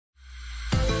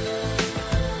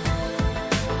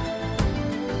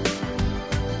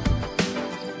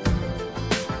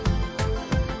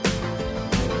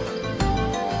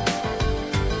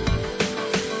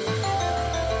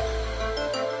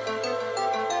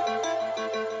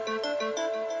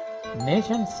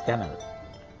Nations channel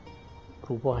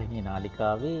රූපවාහිනී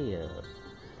නාලිකාවේ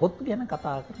පොත් ගැන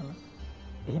කතා කරන.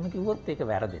 එහෙම කිව්වොත් ඒක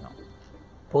වැරදෙනවා.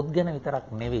 පොත් ගැන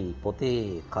විතරක් නෙවෙයි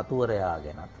පොතේ කතුවරයා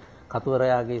ගැනත්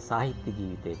කතුවරයාගේ සාහිත්‍ය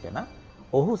ජීවිතය ගැන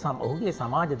ඔහුගේ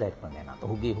සමාජ දැක්ම ගැනත්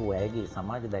ඔහුගේ හෝ ඇයගේ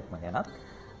සමාජ දැක්ම ගැනත්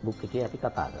බුක් එකේ අපි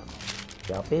කතා කරනවා.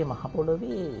 අපේ මහ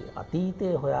පොළොවේ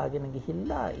අතීතය හොයාගෙන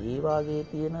ගිහිල්ලා ඒ වාගේ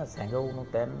තියෙන සැඟවුණු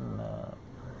තැන්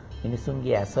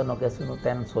මිනිසුන්ගේ ඇස නොගැසුණු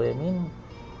තැන් සොයමින්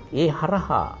ඒ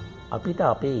හරහා අපිට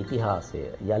අපේ ඉතිහාසය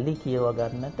යලි කියව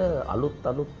ගන්නට අලුත්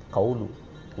කවුළු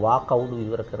කවුළු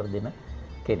ඉවර කර දෙන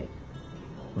කෙනෙක්.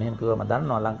 මෙහෙම කිව්වම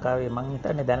දන්නවා ලංකාවේ මං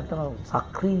හිතන්නේ දැනටම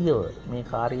සක්‍රීයව මේ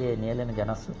කාර්යයේ නියැලෙන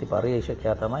ජනශ්‍රුති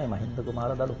පරිවේශකයා තමයි මහින්ද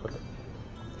කුමාර දලුපොළ.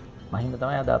 මහින්ද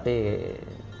තමයි අද අපේ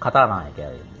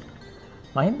කතානායකයා වෙන්නේ.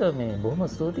 මහින්ද මේ බොහොම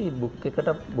ස්තුතියි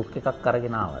බුක් එකක්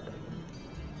අරගෙන ආවට.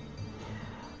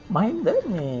 මහින්ද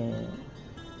මේ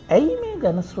ඇයි මේ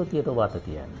ජනශ්‍රුතියට වත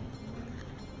තියන්නේ?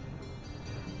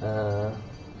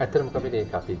 ඇත්තටම කපිට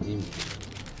ඒක අපේ ජීවිතේ.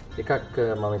 එකක්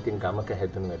මම ඉතින් ගමක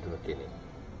හැදුණු වැටුණු කෙනෙක්.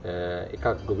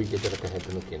 එකක් ගොවි ගෙදරක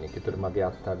හැදුණු කෙනෙක්. ඒතර මගේ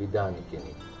අත්තා විදානි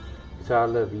කෙනෙක්.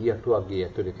 විශාල වී-අටුවක්ගේ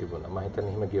ඇතුලේ තිබුණා. මම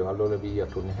හිතන්නේ එහෙම ගෙවල් වල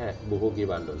වී-අටු නැහැ. බොහෝ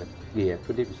ගෙවල් වල ගේ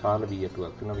ඇතුලේ විශාල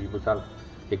වී-අටුවක් තුන විශාල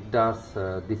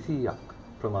 1200ක්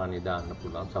ප්‍රමාණය දාන්න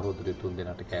පුළුවන්. සහෝදරයෝ තුන්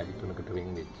දෙනාට කෑලි තුනකට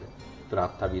වෙන් වෙච්ච. ඒතර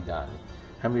අත්තා විදානි.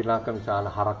 හැම වෙලාවකම විශාල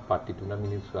හරක් පට්ටි තුන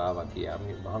මිනිස්සු ආවා කියා.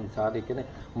 මේ මහා විශාල කියන්නේ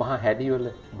මහා හැඩිවල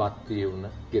බත් වුණ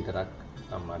ගෙදරක්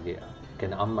අම්මගේ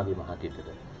කියන්නේ අම්මගේ මහා ගෙදර.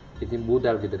 ඉතින්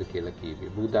බූදල් ගෙදර කියලා කිව්වේ.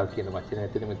 බූදල් කියන වචනේ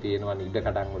ඇතුළෙම තියෙනවා ඉඩ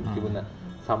කඩන් වල තිබුණ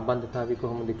සම්බන්ධතාවය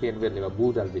කොහොමද කියන වෙලේවා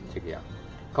බූදල් වෙච්ච ගියා.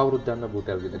 කවුරුත් දන්න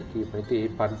බූදල් ගෙදර කියපම ඉතින් ඒ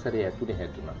පරිසරය ඇතුලේ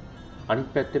හැදුනා. අනිත්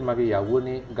පැත්තෙන් මගේ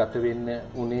යෞවනේ ගත වෙන්න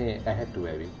උනේ ඇහැටු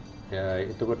ඇවි.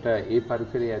 එතකොට ඒ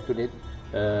පරිසරය ඇතුලේ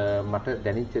මට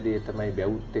දැනෙච්ච දේ තමයි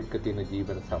බැවුත් එක්ක තියෙන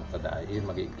ජීවන සම්පදාය. ඒ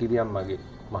මගේ කිරියම් මගේ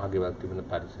මහගෙවල් තිබුණ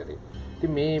පරිසරය.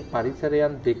 ඉතින් මේ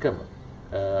පරිසරයන් දෙකම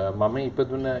මම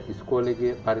ඉපදුන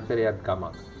ඉස්කෝලේ පරිසරයත්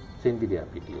ගමක් සෙන්දිරියා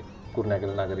පිටිය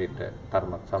කුරුණෑගල නගරයට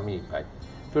තරමක් සමීපයි.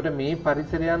 ඒකට මේ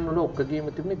පරිසරයන් වල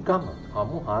ඔක්කොගේම තිබුණේ ගම.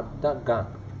 අමු හත්දා ගම්.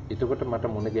 එතකොට මට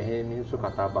මුණ ගැහෙන මිනිස්සු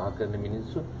කතා බහ කරන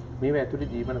මිනිස්සු මේව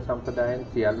ඇතුලේ ජීවන සම්ප්‍රදායන්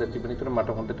සියල්ල තිබුණ. ඒතර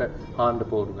මට හොඳට හාන්න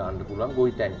පෝරු ගන්න පුළුවන්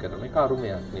ගොවි ටැංක් කරන එක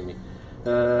අරුමයක් නෙමෙයි.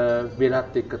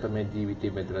 වෙලත් එක්ක තමයි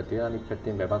ජීවිතේ බැඳලා තියෙන්නේ. අනිත්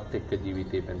පැත්තෙන් වැවත් එක්ක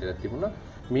ජීවිතේ බැඳලා තිබුණා.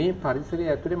 මේ පරිසරය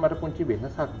ඇතුලේ මට පුංචි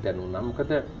වෙනසක් දැනුණා.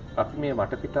 මොකද අපි මේ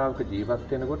වටපිටාවක ජීවත්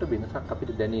වෙනකොට වෙනසක්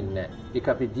අපිට දැනෙන්නේ නැහැ. ඒක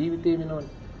අපේ ජීවිතේ වෙනවනේ.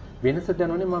 වෙනස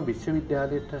දැනුනේ මම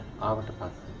විශ්වවිද්‍යාලයට ආවට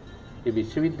පස්සේ. ඒ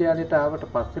විශ්වවිද්‍යාලයට ආවට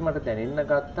පස්සේ මට දැනෙන්න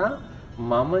ගත්තා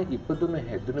මම ඉපදුණු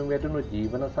හැදුණු වැඩුණු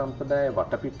ජීවන සම්ප්‍රදාය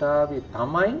වටපිටාවේ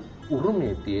තමයි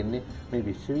උරුමේ තියෙන්නේ. මේ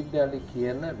විශ්වවිද්‍යාලය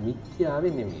කියන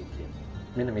මිත්‍යාවේ නෙමෙයි කියන්නේ.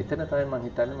 මෙන්න මෙතන තමයි මම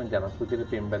හිතන්නේ මම ජනශ්‍රුතියට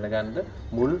පෙම් බැඳ ගන්න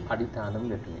මුල් අඩිතාලම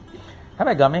වැටුනේ කියලා.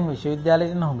 හැබැයි ගමෙන්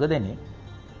විශ්වවිද්‍යාලයට යන හුඟ දෙනෙක්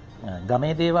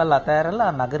ගමේ දේවල්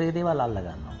අතෑරලා නගරයේ දේවල් අල්ල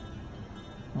ගන්නවා.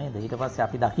 නේද? ඊට පස්සේ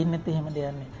අපි දකින්නෙත් එහෙම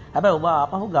දෙයන්නේ. හැබැයි ඔබ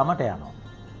ආපහු ගමට යනවා.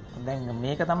 දැන්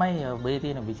මේක තමයි ඔබේ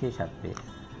තියෙන විශේෂත්වය.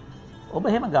 ඔබ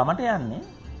එහෙම ගමට යන්නේ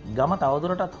ගම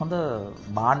තවදුරටත් හොඳ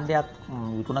භාණ්ඩයක්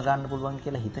විකුණ ගන්න පුළුවන්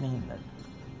කියලා හිතන හින්දා.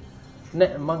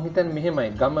 නෑ මං හිතන්නේ මෙහෙමයි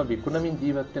ගම විකුණමින්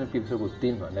ජීවත් වෙන පිරිසකුත්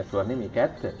ඉන්නවා නැතුව නෙමෙයි මේක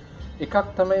ඇත්ත. එකක්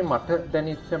තමයි මට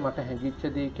දැනෙච්ච මට හැඟිච්ච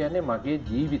දේ කියන්නේ මගේ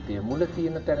ජීවිතය මුල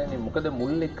තියෙන තැනනේ. මොකද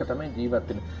මුල් එක්ක තමයි ජීවත්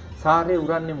වෙන්නේ. සාරේ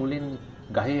උරන්නේ මුලින්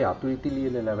ගහේ අතු ඉති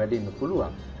ලියලලා වැඩෙන්න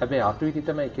පුළුවන්. හැබැයි අතු ඉති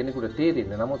තමයි කෙනෙකුට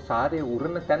තේරෙන්නේ. නමුත් සාරේ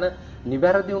උරන තැන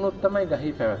නිවැරදි වුණොත් තමයි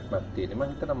ගහේ පැවැත්මක් තියෙන්නේ.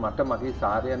 මම හිතනවා මට මගේ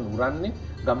සාරයන් උරන්නේ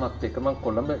ගමත් එක්ක. මම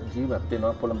කොළඹ ජීවත්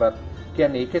වෙනවා. කොළඹ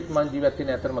කියන්නේ ඒකෙත් මම ජීවත්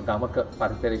වෙන්නේ අතරම ගමක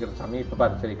පරිසරයකට සමීප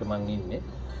පරිසරයක මම ඉන්නේ.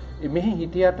 මෙහි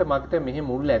හිටියට මට මෙහි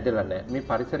මුල් ඇදලා නැහැ. මේ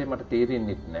පරිසරය මට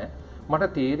තේරෙන්නෙත් නැහැ.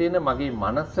 මට තේරෙන මගේ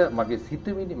මනස, මගේ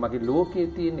සිතුවිලි, මගේ ලෝකයේ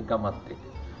තියෙන ගමත් එක්ක.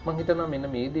 මම හිතනවා මෙන්න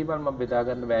මේ දේවල් මම බෙදා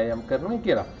ගන්න වෑයම් කරනවා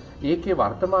කියලා. ඒකේ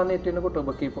වර්තමානයට එනකොට ඔබ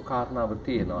කියපු කාරණාව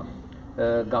තියෙනවා.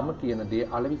 ගම කියන දේ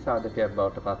අලෙවි සාධකයක්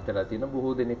බවට පත් වෙලා තියෙන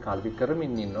බොහෝ දෙනෙක් අලෙවි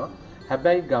කරමින් ඉන්නවා.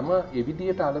 හැබැයි ගම ඒ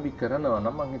විදිහට අලෙවි කරනවා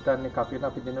නම් මම හිතන්නේ කපිලා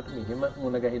අපි දෙන්නට මෙහෙම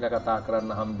මුණ ගැහිලා කතා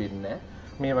කරන්න හම්බෙන්නේ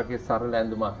මේ වගේ සරල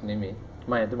ඇඳුමක් නෙමෙයි.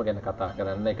 මම ඇඳුම ගැන කතා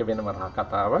කරන්න ඒක වෙනම රහ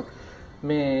කතාවක්.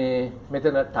 මේ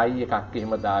මෙතන ටයි එකක්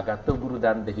එහෙම දාගත්ත උගුරු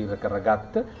දණ්ඩ හිර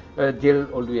කරගත්ත ජෙල්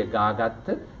ඔළුවේ ගාගත්ත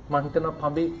මම හිතනවා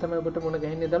පඹේ තමයි ඔබට මුණ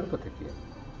ගැහින්නේ දලුපත කියලා.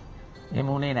 එහෙම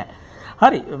උනේ නැහැ.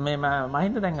 හරි මේ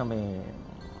මහින්ද දැන් මේ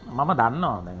මම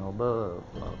දන්නවා දැන් ඔබ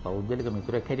පෞද්ගලික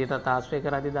මිතුරෙක් හැටියට ආශ්‍රය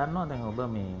කරද්දී දන්නවා දැන් ඔබ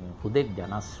මේ හුදෙක්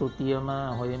ජනශ්‍රුතියම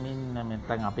හොයමින්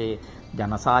නැත්නම් අපේ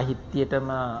ජන සාහිත්‍යයටම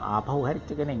ආපහු හැරිච්ච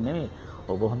කෙනෙක් නෙමෙයි.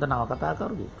 ඔබ හොඳ නවකතා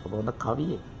කරුවෙක්. ඔබ හොඳ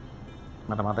කවියෙක්.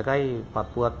 මට මතකයි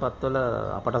පුවත්පත්වල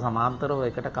අපට සමාන්තරව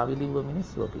එකට කවි ලිව්ව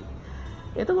මිනිස්සු අපි.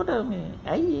 එතකොට මේ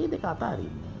ඇයි මේ දෙක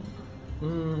අතාරින්නේ?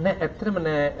 නෑ ඇත්තටම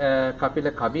නෑ කපිල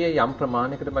කවිය යම්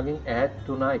ප්‍රමාණයකට මගින් ඈත්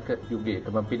වුණා එක යුගයක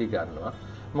මම පිළිගන්නවා.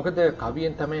 මොකද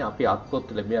කවියෙන් තමයි අපි අත්පොත්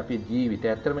ලැබෙන්නේ අපේ ජීවිතය.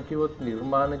 ඇත්තටම කිව්වොත්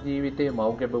නිර්මාණ ජීවිතයේ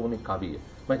මව්ගැබ වුණේ කවිය.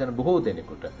 මම හිතන්නේ බොහෝ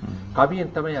දෙනෙකුට. කවියෙන්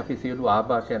තමයි අපි සියලු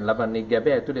ආభాෂයන් ලබන්නේ. ගැබ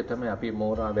ඇතුලේ තමයි අපි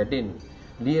මෝරා වැඩෙන්නේ.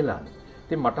 ලියලා.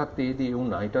 ඉතින් මටත් ඒදී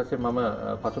වුණා. ඊට පස්සේ මම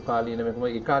පසු කාලීන වෙනකම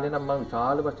ඒ කාලේ නම් මම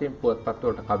විශාල වශයෙන් පුවත්පත්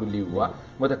වලට කවි ලිව්වා.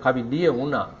 මොකද කවි ලිය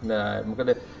වුණා.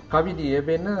 මොකද කවි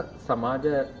ලියවෙන සමාජ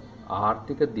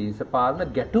ආර්ථික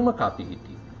දේශපාලන ගැටුමක අපි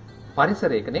හිටියේ.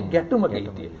 පරිසරයකනේ ගැටුමක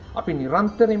හිටියේ. අපි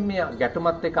නිරන්තරයෙන් මේ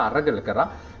ගැටුමත් එක්ක අරගල කරා.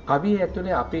 කවිය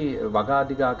ඇතුලේ අපි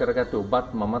වගාදිගා කරගත්තේ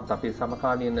ඔබත් මමත් අපේ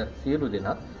සමකාලීන සියලු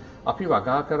දෙනාත් අපි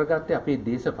වගා කරගත්තේ අපේ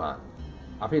දේශපාලන.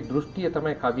 අපේ දෘෂ්ටිය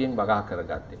තමයි කවියෙන් වගා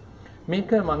කරගත්තේ.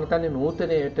 මේක මම හිතන්නේ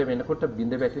නූතනයට වෙනකොට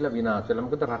බිඳ වැටිලා විනාශ වෙලා.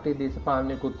 මොකද රටේ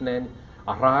දේශපාලනයකුත් නැහැනේ.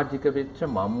 අරාජික වෙච්ච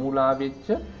මම්මුලා වෙච්ච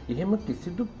එහෙම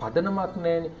කිසිදු පදනමක්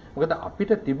නැහැනේ. මොකද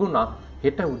අපිට තිබුණා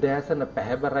හෙට උදෑසන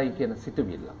පැහැබරයි කියන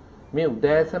සිතුවිල්ල. මේ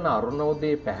උදෑසන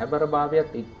අරුණෝදයේ පැහැබර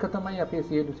භාවයත් එක්ක තමයි අපේ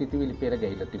සියලු සිතුවිලි පෙර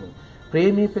ගැහිලා තිබුණේ.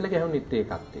 ප්‍රේමී පෙළ ගැහුණෙත්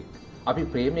ඒකත් එක්ක. අපි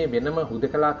ප්‍රේමයේ වෙනම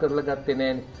හුදකලා කරලා ගත්තේ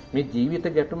නැහැනේ. මේ ජීවිත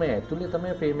ගැටුම ඇතුලේ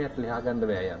තමයි ප්‍රේමයක් ලියා ගන්න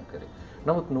වෑයම් කරේ.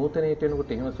 නමුත් නූතනයට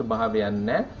එනකොට එහෙම ස්වභාවයක්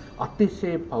නැහැ.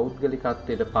 අතිශය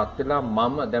පෞද්ගලිකත්වයට පත් වෙලා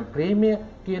මම දැන් ප්‍රේමය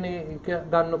කියන එක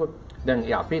ගන්නකොට දැන්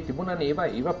අපේ තිබුණානේ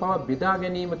ඒවා පවා බෙදා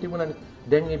ගැනීම තිබුණානේ.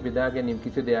 දැන් මේ බෙදා ගැනීම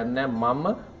කිසි දෙයක් නැහැ. මම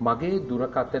මගේ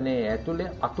දුරකථනයේ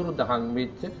ඇතුලේ අතුරුදහන්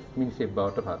වෙච්ච මිනිසෙක්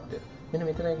බවට පත් වෙනවා. මෙන්න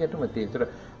මෙතනයි ගැටුම තියෙන්නේ.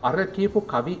 අර කියපු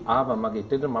කවි ආවා මගේ.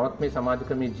 ඒතර මමත් මේ සමාජ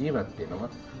ක්‍රමයේ ජීවත් වෙනවා.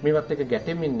 මේවත් එක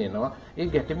ගැටෙමින් එනවා. ඒ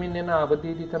ගැටෙමින් එන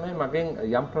අවදීදී තමයි මගෙන්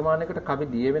යම් ප්‍රමාණයකට කවි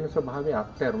ලියවෙන ස්වභාවය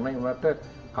අත්හැරුණා. ඒවට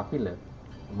කපිල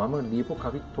මම ලියපු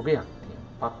කවි තොගයක්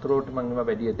තියෙනවා. පත්‍රෝට මම ඒවා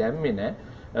වැඩි දැම්මේ නැහැ.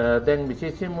 දැන්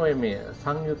විශේෂයෙන්ම මේ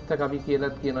සංයුක්ත කවි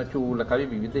කියලාත් කියන චූල කවි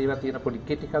විවිධ ඒවා තියෙන පොඩි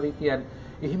කෙටි කවි කියන්නේ.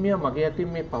 එහිමියා මගේ අතින්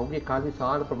මේ පහුගිය කාලේ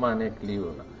සාල ප්‍රමාණයක්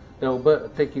ලියවුණා. දැන්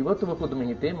ඔබට කිව්වොත් ඔබ පුදුම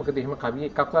හිතේ. මොකද එහෙම කවි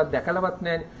එකක්වත් දැකලවත්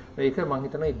නැහැනේ. ඒක මම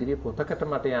හිතනවා ඉදිරියේ පොතකට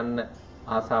මට යන්න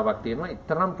ආසාවක් තියෙනවා.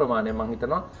 ඊතරම් ප්‍රමාණයක් මම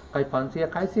හිතනවා කයි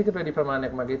 500 600කට වැඩි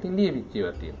ප්‍රමාණයක් මගේ ඉතින් ලියවිච්ච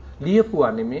ඒවා තියෙනවා.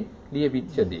 ලියපුවා නෙමේ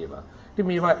ලියවිච්ච දේවල්. ඉතින්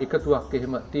මේවා එකතුවක්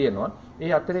එහෙම තියෙනවා.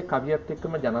 ඒ අතරේ කවියත්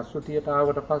එක්කම ජනශ්‍රුතියට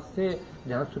ආවට පස්සේ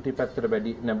ජනශ්‍රුති පැත්තට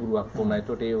වැඩි නැඹුරුවක් වුණා.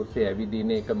 ඒකට ඒ ඔස්සේ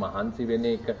ඇවිදින එක මහන්සි වෙන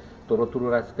එක තොරතුරු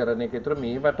රැස් කරන එක. ඒතර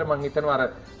මේවට මම හිතනවා අර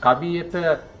කවියට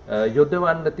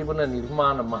යොදවන්න තිබුණ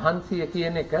නිර්මාණ මහන්සිය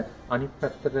කියන එක අනිත්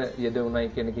පැත්තට යොදවුණයි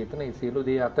කියන එක හිතන ඒ සියලු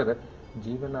දේ අතර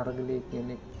ජීවන අරගලයේ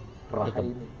කියන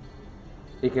රහයිනේ.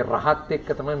 ඒකේ රහත්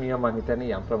එක්ක තමයි මම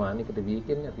හිතන්නේ යම් ප්‍රමාණයකට වී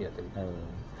කියන්නේ අපි අතරින්.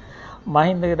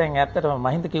 මහින්දගේ දැන් ඇත්තටම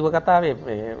මහින්ද කිව්ව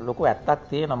කතාවේ ලොකු ඇත්තක්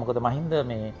තියෙනවා. මොකද මහින්ද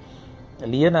මේ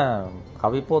ලියන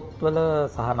කවි පොත්වල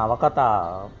සහ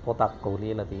නවකතා පොතක් ඔහු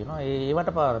ලියලා තියෙනවා.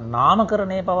 ඒවට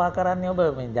නාමකරණය පවා කරන්නේ ඔබ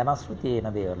මේ ජනශ්‍රුතියේ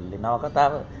එන දේවල්.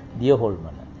 නවකතාව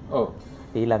දියහොල්මන. ඔව්.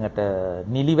 ඊළඟට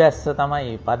නිලිවැස්ස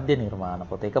තමයි පද්‍ය නිර්මාණ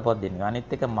පොත. එක පද්‍ය නිර්මාණ.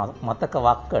 අනිත් එක මතක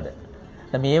වක්කඩ.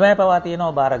 දැන් මේවයි පවා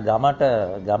තියෙනවා බාර ගමට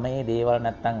ගමේ දේවල්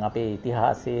නැත්තම් අපේ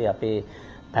ඉතිහාසයේ අපේ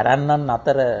පැරන්නන්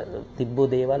අතර තිබ්බු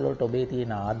දේවල් වලට ඔබේ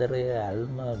තියෙන ආදරය,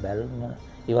 ඇල්ම, බැල්ම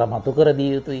ඒවා මතු කර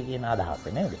දිය යුතුයි කියන අදහස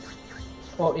නේද?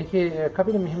 ඔව් ඒකේ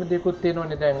කවිද මෙහෙම දෙයක්ත්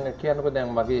තියෙනවනේ. දැන් කියනකොට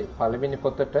දැන් මගේ පළවෙනි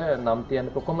පොතට නම්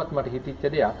තියන්නකො කොහොමත් මට හිතිච්ච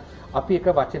දෙයක්. අපි එක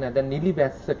වචනයක් දැන්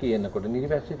නිලිවැස්ස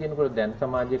කියනකොට දැන්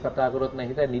සමාජයේ කතා කරොත් නම්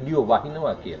හිතා නිලියෝ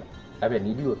වහිනවා කියලා. හැබැයි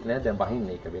නිලියොත් නෑ දැන්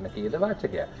වහින්නේ ඒක වෙන කීයද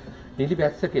වාචකයක්.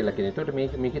 නිලිවැස්ස කියලා කියන. ඒකට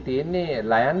මේකේ තියෙන්නේ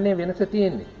ලයන්නේ වෙනස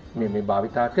තියෙන්නේ. මේ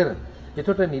භාවිතා කරන.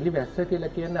 ඒකට නිලිවැස්ස කියලා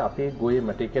කියන්නේ අපේ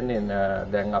ගොයමට. ඒ කියන්නේ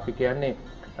දැන් අපි කියන්නේ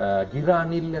ගිරා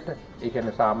නිල්ලට. ඒ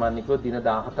කියන්නේ සාමාන්‍යකව දින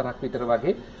 14ක් විතර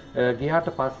වගේ ගියාට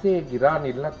පස්සේ ගිරා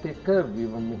නිල්ලත් එක්ක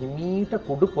හිමීට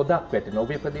කුඩු පොදක් වැටෙනවා.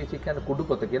 ඔබේ ප්‍රදේශය කියන්නේ කුඩු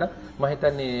පොත කියලා. මම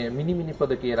හිතන්නේ මිනි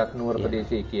පොද කියලාත් නුවර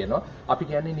ප්‍රදේශයේ කියනවා. අපි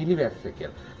කියන්නේ නිලිවැස්ස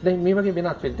කියලා. දැන් මේ වගේ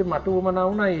වෙනස් වෙන්න මට උවමනා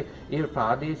වුණා ඒ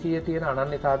ප්‍රාදේශීය තියෙන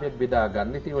අනන්‍යතාවයක් බෙදා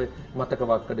ගන්න. ඉතින් ඔය මතක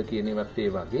වක්කඩ කියන ඒවත් ඒ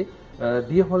වගේ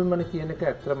දියහොල්මන කියන එක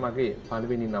ඇත්තට මගේ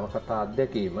පළවෙනි නවකතා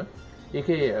අත්දැකීම.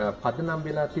 ඒකේ පදනම්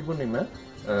වෙලා තිබුණෙම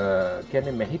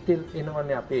කියන්නේ මෙහිතෙල්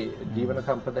එනවනේ අපේ ජීවන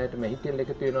සම්ප්‍රදායට මෙහිතෙල්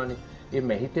එකතු වෙනවනේ. ඒ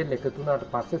මෙහිතෙල් එකතු වුණාට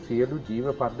පස්සේ සියලු ජීව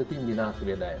පද්ධතීන් විනාශ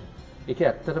වෙලා යනවා. ඒක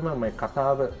ඇත්තටම මේ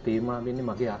කතාව තේමා වෙන්නේ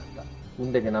මගේ අත්තා.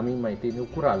 උන්දගේ නමින්මයි තියෙන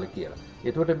උකුරාල කියලා.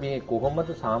 ඒතකොට මේ කොහොමද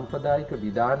සාම්ප්‍රදායික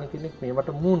විධාන කෙනෙක්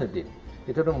මේවට මූණ දෙන්නේ?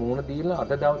 ඒතකොට මූණ දීලා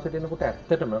අද දවසට එනකොට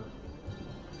ඇත්තටම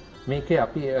මේකේ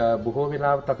අපි බොහෝ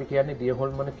වෙලාවට අපි කියන්නේ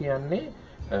දියහොල්මන කියන්නේ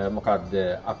මොකද්ද?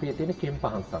 අපි තියෙන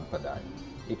කෙම්පහන් සම්ප්‍රදාය.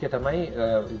 ඒක තමයි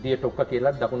දිය ටොක්ක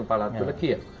කියලා දකුණු පළාත් වල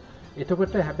කියන.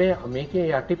 එතකොට හැබැයි මේකේ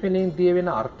යටිපෙනෙන් දිය වෙන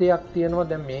අර්ථයක් තියෙනවා.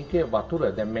 දැන් මේකේ වතුර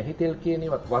දැන් මෙහිතෙල් කියන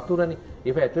ඒවත් වතුරනේ.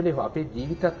 ඒක ඇතුලේ අපේ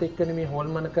ජීවිතත් එක්කනේ මේ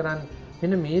හොල්මන කරන්නේ.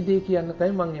 මෙන්න මේ දේ කියන්න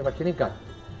තමයි මම මේ වචනේ ගත්තේ.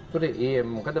 ඒතකොට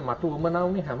මොකද මට උමනා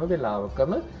වුණේ හැම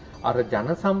වෙලාවකම අර ජන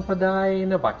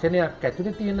සම්ප්‍රදායේන වචනයක්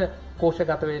ඇතුලේ තියෙන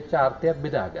කෝෂගත වෙච්ච අර්ථයක්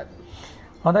බෙදාගන්න.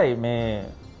 හොඳයි මේ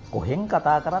කොහෙන්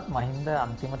කතා කරත් මහින්ද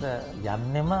අන්තිමට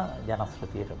යන්නෙම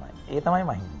ජනශ්‍රුතියටමයි. ඒ තමයි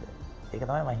මහින්ද. ඒක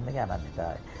තමයි මහින්දගේ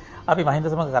අනන්‍යතාවය. අපි මහින්ද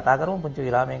සමග කතා කරමු පුංචි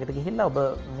විරාමයකට ගිහිල්ලා. ඔබ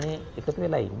මේ එකතු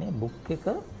වෙලා ඉන්නේ බුක් එක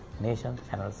නේෂන්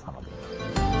channel සමග.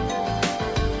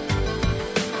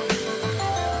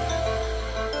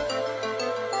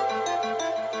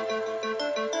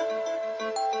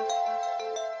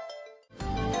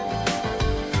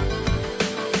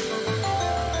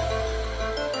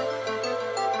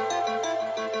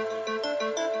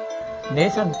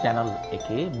 නේෂන් channel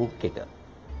එකේ බුක් එක.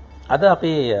 අද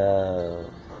අපේ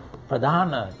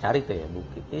ප්‍රධාන චරිතය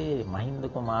බුක් එකේ මහින්ද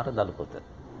කුමාර දලුපොත.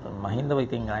 මහින්දව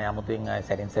ඉතින් ආය 아무තෙන් ආය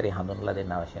සැරින් සැරේ හඳුන්වලා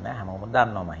දෙන්න අවශ්‍ය නැහැ. හැමෝම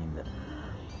දන්නවා මහින්ද.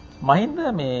 මහින්ද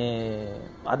මේ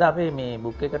අද අපේ මේ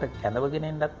බුක් එකට කැඳවගෙන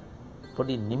එන්නත්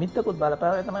පොඩි නිමිත්තකුත්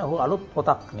බලපාවයි තමයි. ඔහු අලුත්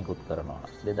පොතක් නිකුත් කරනවා.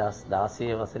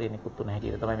 2016 වසරේ නිකුත් වුණ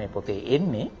හැටියට තමයි මේ පොතේ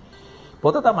එන්නේ.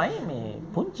 පොත තමයි මේ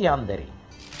පුංචි අන්දරේ.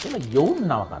 ඒක යෝන්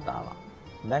නව කතාවක්.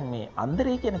 දැන් මේ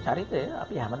අන්දරේ කියන චරිතය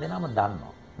අපි හැමදෙනාම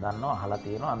දන්නවා අහලා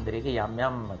තියෙනවා. අන්දරේගේ යම්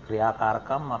යම්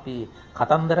ක්‍රියාකාරකම් අපි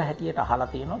කතන්දර හැටියට අහලා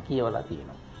තියෙනවා, කියවලා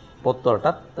තියෙනවා.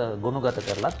 පොත්වලටත් ගොනුගත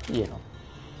කරලා තියෙනවා.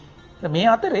 මේ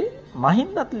අතරේ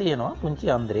මහින්දත් ලියනවා පුංචි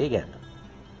අන්දරේ ගැන.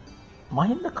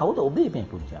 මහින්ද කවුද ඔබේ මේ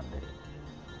පුංචි අන්දරේ?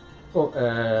 ඔව්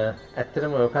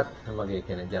ඇත්තටම ඔකත් මගේ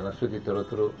කියන්නේ ජනශ්‍රුති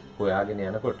තොරතුරු හොයාගෙන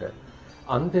යනකොට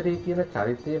අන්දරේ කියන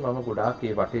චරිතය මම ගොඩාක්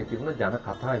ඒ වටේ තිබුණ ජන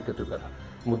කතා එකතු කරා.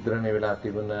 මුද්‍රණය වෙලා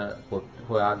තිබුණ පොත්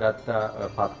හොයාගත්ත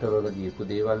පත්තරවල දීපු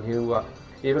දේවල් හෙව්වා.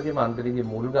 ඒ වගේම අන්දරේගේ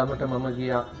මුල් ගමට මම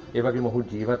ගියා. ඒ වගේම ඔහු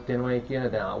ජීවත් වෙනවයි කියන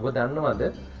දැන් ඔබ දන්නවද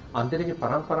අන්දරේගේ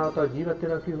පරම්පරාව තව ජීවත්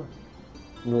වෙනවා කිව්වා.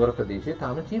 නුවර ප්‍රදේශයේ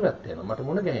තාම ජීවත් වෙනවා. මට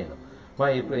මුණ ගැහෙනවා.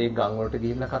 මම ඒ ගම් වලට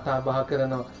ගිහිල්ලා කතා බහ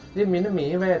කරනවා. ඉතින් මෙන්න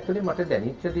මේවා ඇතුලේ මට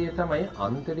දැනෙච්ච දේ තමයි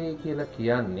අන්දරේ කියලා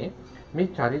කියන්නේ මේ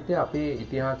චරිතය අපේ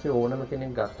ඉතිහාසයේ ඕනම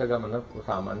කෙනෙක් ගත්ත ගමන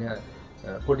සාමාන්‍ය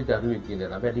පොඩි දරුවෙක්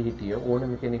කියලා වැඩි හිටිය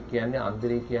ඕනම කෙනෙක් කියන්නේ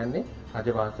අන්දරේ කියන්නේ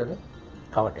රජවාසල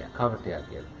කවටයක්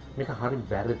කියලා. මේක හරි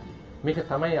වැරදි. මේක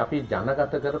තමයි අපි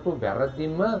ජනගත කරපු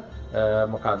වැරදිම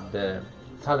මොකක්ද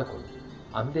සලකුණු.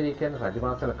 අන්දරේ කියන්නේ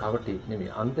රජවාසල කවටෙක්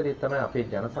නෙමෙයි. අන්දරේ තමයි අපේ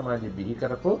ජන සමාජය බිහි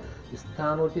කරපු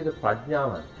ස්ථානෝචිත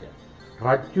ප්‍රඥාවන්තය.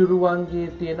 රජ්ජුරුවන්ගේ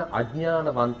තියෙන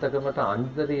අඥානවන්තකමට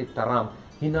අන්දරේ තරම්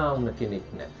hina වුණ කෙනෙක්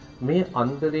නැහැ. මේ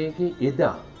අන්දරේගේ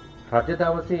එදා රජ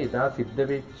දවසේ එදා සිද්ධ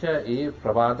වෙච්ච ඒ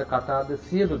ප්‍රවාද කතාද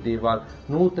සියලු දේවල්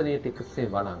නූතනයට එකසේ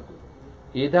වළංගු.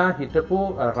 එදා හිටපු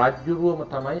රජ්ජුරුවම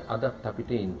තමයි අදත්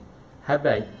අපිට ඉන්නේ.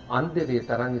 හැබැයි අන්දරේ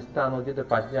තරම් ස්ථානෝචිත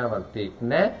ප්‍රඥාවන්තයෙක්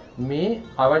නැහැ මේ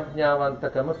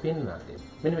අවඥාවන්තකම පින්නන්නේ.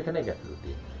 මෙන්න මෙතන ගැටලුව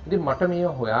තියෙනවා. ඉතින් මට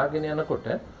මේව හොයාගෙන යනකොට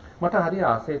මට හරි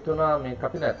ආසයිත් වුණා මේක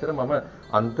අපිට ඇත්තට මම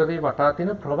අන්තරේ වටා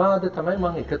තියෙන ප්‍රවාද තමයි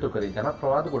මම එකතු කරේ. ජන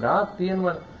ප්‍රවාද ගොඩාක්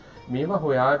තියෙනවා. මේවා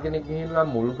හොයාගෙන ගිහිල්ලා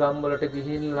මුල් ගම් වලට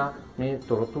ගිහිල්ලා මේ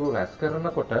තොරතුරු රැස්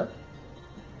කරනකොට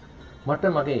මට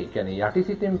මගේ කියන්නේ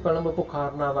යටිසිතෙන් පළඹපු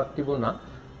කාරණාවක් තිබුණා.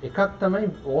 එකක් තමයි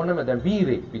ඕනම දැන්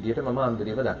වීරෙක් විදියට මම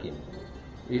අන්දරේව දකින්නේ.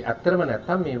 ඒ ඇත්තම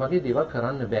නැත්තම් මේ වගේ දේවල්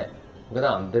කරන්න බෑ. මොකද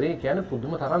අන්දරේ කියන්නේ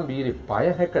පුදුම තරම් වීරෙක්. පය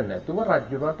හැක නැතුව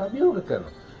රජුරන්ට අභියෝග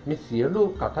කරනවා. මේ සියලු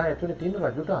කතා ඇතුලේ තියෙන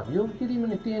රජුට අභියෝග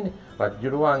කිරීමනේ තියෙන්නේ.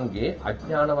 රජුරුවන්ගේ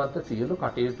අඥානවන්ත සියලු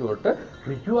කටයුතු වලට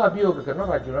ඍජු අභියෝග කරන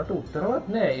රජුරන්ට උත්තරවත්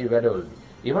නැහැ මේ වැඩවලදී.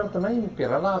 ඒවට තමයි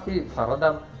පෙරලා අපි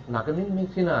සරදම් නගමින් මේ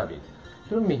සිනාවේ.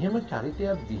 ඒක මෙහෙම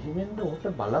චරිතයක් බිහිවෙන්න උට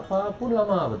බලපාපු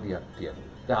ළමාවදියක් තියෙනවා.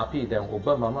 දැන් ඔබ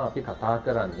මම අපි කතා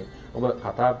කරන්නේ. ඔබ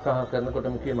කතා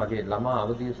කරනකොටම කියේ මගේ ළමා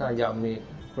අවදිය සහ මේ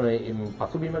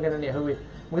පසුබිම ගැනනේ අහුවේ.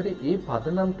 මොකද මේ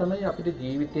පදනම් තමයි අපිට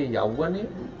ජීවිතයේ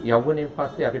යෞවනයෙන්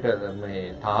පස්සේ අපිට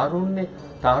මේ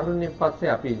තාරුණ්‍යයෙන් පස්සේ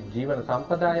අපි ජීවන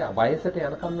සම්පදාය වයසට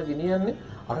යනකම් ගෙනියන්නේ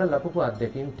අර ලැබපු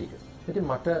අත්දැකීම් ටික. ඉතින්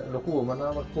මට ලොකු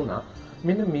වමනාවක් වුණා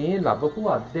මෙන්න මේ ලැබපු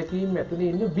අත්දැකීම් ඇතුලේ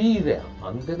ඉන්න වීරයා.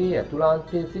 අන්දරේ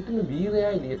ඇතුළාන්තයේ සිටින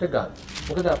වීරයා එළියට ගන්න.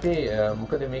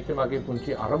 මොකද මේකේ මගේ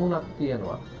පුංචි අරමුණක්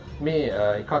තියෙනවා. මේ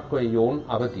එකක් ඔය යෝන්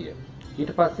අවදිය.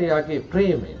 ඊට පස්සේ යාගේ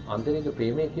ප්‍රේමය. අන්දරේගේ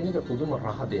ප්‍රේමය කියන එක පුදුම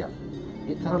රහ දෙයක්.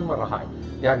 ඒ තරම්ම රහයි.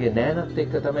 යාගේ නෑනත්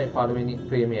එක්ක තමයි පළවෙනි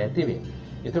ප්‍රේමය ඇති වෙන්නේ.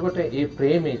 එතකොට ඒ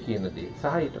ප්‍රේමය කියන දේ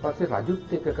සහ ඊට පස්සේ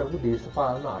රජුත් එක්ක කරපු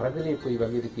දේශපාලන අරගලයේ කොයි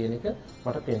වගේද කියන එක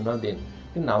මට පෙන්වා දෙන්න.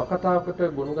 ඉතින් නවකතාවකට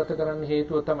ගුණගත කරන්න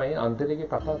හේතුව තමයි අන්දරේගේ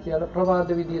කතා කියලා ප්‍රවාද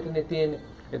විදියටනේ තියෙන්නේ.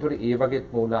 ඒතකොට ඒ වගේ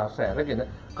මූලාශ්‍රය අරගෙන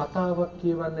කතාවක්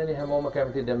කියවන්නේ හැමෝම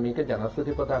කැමති. දැන් මේක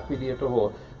ජනශ්‍රුති පොතක් විදියට හෝ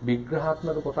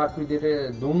විග්‍රහාත්මක පොතක්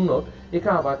විදියට දුන්නොත් ඒක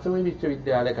අවශ්‍ය වෙයි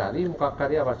විශ්වවිද්‍යාලයක හරි මොකක්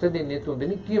හරි අවශ්‍ය දෙන්නේ තුන්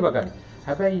දෙනෙක් කියවගනි.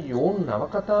 හැබැයි යෝන්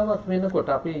නවකතාවක් වෙනකොට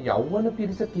අපේ යෞවන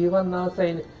පිරිස කියවන්න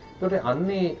ආසයිනේ. ඒතකොට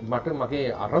අන්නේ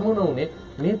මගේ අරමුණ උනේ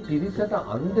මේ පිරිසට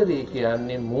අන්දරේ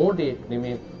කියන්නේ මෝඩෙක්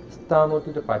නෙමේ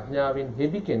ස්ථානෝචිත ප්‍රඥාවෙන්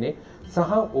හෙබි කෙනෙක්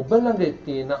සහ ඔබ ළඟ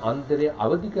තියෙන අන්තරය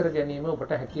අවදි කර ගැනීම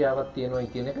ඔබට හැකියාවක්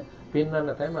තියෙනවා කියන එක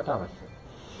පෙන්වන්න තමයි මට අවශ්‍යයි.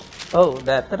 ඔව්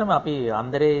ඇත්තටම අපි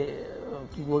අන්දරේ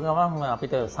කිව්ව ගමන්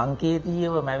අපිට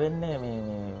සංකේතීයව මැවෙන්නේ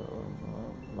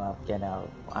මේ කියන්නේ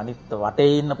අනිත්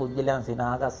වටේ ඉන්න පුද්ගලයන්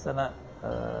සිනාගස්සන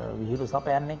විහිළු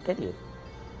සපයන්නෙක් හැටියට.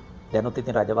 දැනුත්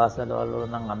ඉතින් රජවාසවල වල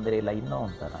නම් අන්දරේලා ඉන්න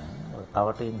ඕන තරම්.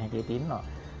 තවට ඉන්න හැටියට ඉන්නවා.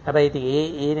 හැබැයි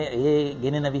ඉතින් ඒ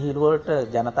ගෙනෙන විහිළු වලට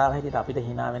ජනතාව හැටියට අපිට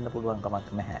hina වෙන්න පුළුවන් කමක්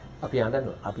නැහැ.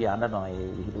 අපි අඬනවා ඒ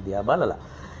විහිළු දිහා බලලා.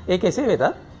 ඒ කෙසේ වෙතත්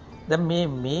දැන්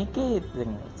මේකේ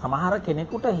සමහර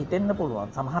කෙනෙකුට හිතෙන්න පුළුවන්.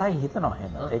 සමහර අය හිතනවා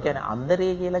එහෙම. ඒ කියන්නේ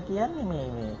අන්දරේ කියලා කියන්නේ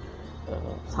මේ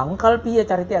සංකල්පීය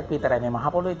චරිතයක් විතරයි. මේ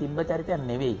මහ පොළොවේ තිබ්බ චරිතයක්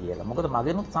නෙවෙයි කියලා. මොකද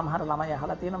මගෙනුත් සමහර ළමයි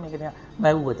අහලා තියෙනවා මේක නිකන්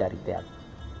මැව්ව චරිතයක්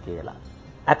කියලා.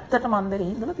 ඇත්තටම අන්දරේ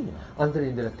ඉඳලා තියෙනවා.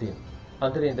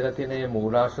 අන්තරේ ඉඳලා තියෙන මේ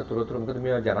මූලාශ්‍ර තුරතුරු මොකද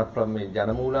මේවා මේ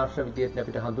ජන මූලාශ්‍ර විදියට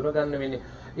අපිට හඳුනා ගන්න වෙන්නේ.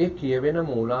 ඒ කියවෙන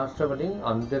මූලාශ්‍ර වලින්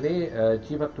අන්තරේ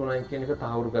ජීවත් වුණා කියන එක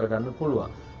තහවුරු කරගන්න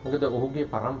පුළුවන්. මොකද ඔහුගේ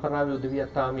පරම්පරාවේ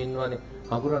උදවියක් තාම ඉන්නවනේ.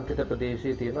 හඟුරන්කිත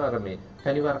ප්‍රදේශයේ තියෙන අර මේ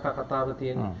පැණිවර්ක කතාව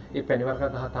තියෙන. ඒ පැණිවර්ක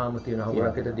ගහ තාම තියෙන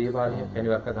හඟුරන්කිත දේවාලයේ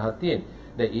පැණිවර්ක ගහ තියෙන.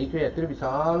 දැන් ඒකේ ඇතුලේ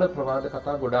විශාල ප්‍රවාද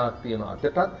කතා ගොඩාක් තියෙනවා.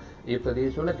 අදටත් ඒ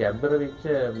ප්‍රදේශවල ගැබ්බර වෙච්ච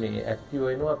මේ ඇක්ටිව්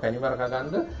වෙනවා පැණිවර්ක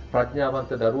ගන්ධ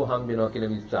ප්‍රඥාවන්ත දරුවෝ හම්බ වෙනවා කියන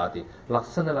විශ්වාසය.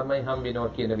 ලස්සන ළමයි හම්බ වෙනවා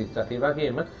කියන විශ්වාසය. ඒ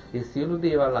වගේම මේ සියලු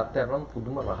දේවල් අත්හැරනම්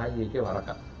පුදුම රහයි ඒකේ වරක.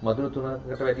 මధుර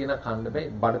තුනකට වැඩි නම් කන්න බෑ.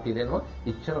 බඩ පිරෙනවා.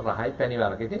 ඉච්චර රහයි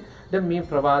පැණිවර්ක. ඉතින් දැන් මේ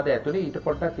ප්‍රවාද ඇතුලේ ඊට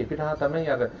පොඩ්ඩක් පිටහා තමයි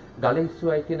අර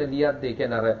ගලෙස්සුවයි කියන ලියද්ද ඒ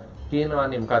කියන්නේ අර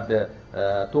කියනවානේ මොකද්ද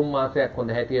 3 මාසයක් හොඳ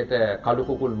හැටියට කළු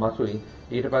කුකුල් මසුයි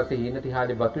ඊට පස්සේ හීන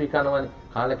තිහාලේ බතුයි කනවනේ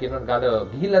කාලා කියනවා ගල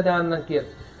ගිහිල්ලා දාන්නම් කියලා.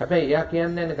 හැබැයි එයා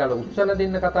කියන්නේ නැහැ ගල උස්සලා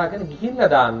දෙන්න කතා කරන ගිහිල්ලා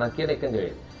දාන්නම් කියලා එකඟ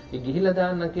වෙන්නේ. ඒ ගිහිල්ලා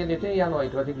දාන්නම් කියන එතන යනවා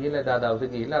ඊට පස්සේ ගිහිල්ලා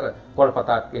දවසේ ගිහිල්ලා අර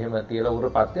කොල්පතක් එහෙම තියලා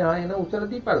උරපත්තේ එන උස්සලා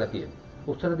දීපල්ලා කියලා.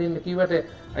 උස්සලා දෙන්න කිව්වට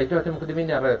ඊට පස්සේ මොකද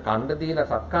වෙන්නේ අර කණ්ඩ දීලා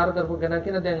සත්කාර කරපු කෙනා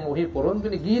කියන දැන් ඔහි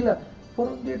පොරොන්දුනේ ගිහිල්ලා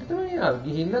පොරොන්දුට තමයි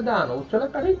ගිහිල්ලා දාන උස්සලා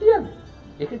කරේ කියන්නේ.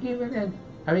 ඒක කියවෙන්නේ නැහැ.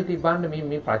 හැබැයි බාන්න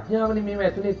මේ ප්‍රඥාවනේ මේව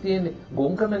ඇතුලේ තියෙන්නේ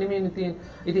ගොන් කරන නෙමෙයිනේ තියෙන්නේ.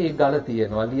 ඉතින් ඒ ගල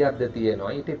තියෙනවා, ලියද්ද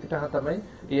තියෙනවා. ඊට පිටහ තමයි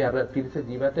ඒ අර පිරිස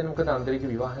ජීවත් වෙන මොකද අන්දරික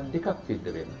විවාහන් දෙකක් සිද්ධ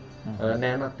වෙනවා.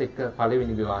 නෑනත් එක්ක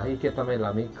පළවෙනි විවාහය ඒකේ තමයි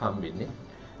ළමෙක් හම්බෙන්නේ.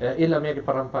 ඒ ළමයාගේ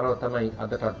පරම්පරාව තමයි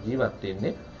අදටත් ජීවත්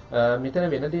වෙන්නේ. මෙතන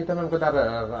වෙන දේ තමයි මොකද අර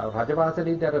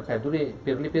රජවාසලේදී අර පැදුරේ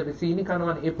පෙරලි සීනි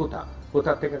කනවනේ ඒ පුතා. පුතත්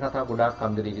එක්ක කතා ගොඩාක්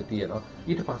අන්දරික තියෙනවා.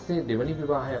 ඊට පස්සේ දෙවෙනි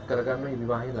විවාහයක් කරගන්න මේ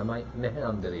විවාහයේ ළමයි නැහැ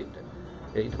අන්දරේට.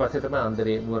 ඊට පස්සේ තමයි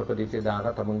අන්දරේ නුවර ප්‍රදේශයේ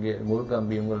දාලා තමන්ගේ මුල්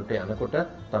ගම්බිම් වලට යනකොට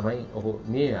තමයි ඔහු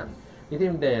මේ යන්නේ.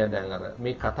 ඉතින් දැන් අර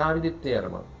මේ කතාවෙදිත්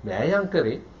එරම වෑයම්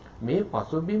කරේ මේ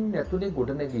පසුබිම් ඇතුලේ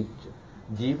ගොඩනැගිච්ච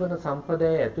ජීවන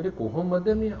සම්ප්‍රදාය ඇතුලේ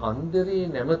කොහොමද මේ අන්දරේ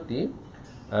නැමැති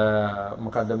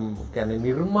මොකද කියන්නේ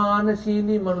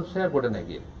නිර්මාණශීලී මනුස්සයා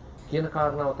ගොඩනැගෙන්නේ කියන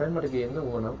කාරණාව තමයි මට ගේන්න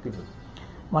ඕනම තිබුණේ.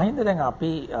 මහින්ද දැන් අපි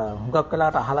හුඟක්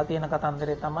වෙලාවට අහලා තියෙන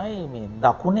කතන්දරේ තමයි මේ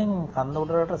දකුණෙන් කන්ද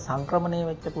උඩරට සංක්‍රමණය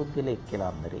වෙච්ච පුද්ගලෙක් කියලා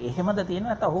අන්දරේ. එහෙමද තියෙන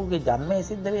නැත්නම් ඔහුගේ ජන්මය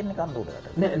සිද්ධ වෙන්නේ කන්ද උඩරට?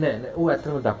 නෑ. ඌ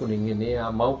ඇත්තම දකුණින් එන්නේ.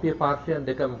 මව්පිය පාර්ශ්වයන්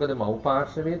දෙක මොකද මව්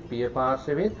පාර්ශවයේත් පිය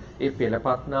පාර්ශවයේත් ඒ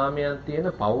පෙළපත් නාමයන්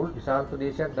තියෙන පවුල් විශාල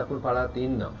ප්‍රදේශයක් දකුණු පළාතේ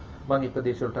ඉන්නවා. මම ඒ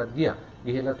ප්‍රදේශ වලටත් ගියා.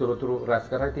 ගිහිල්ලා තොරතුරු රැස්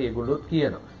කරා. ඉතින් ඒගොල්ලොත්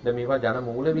කියනවා. දැන් මේවා ජන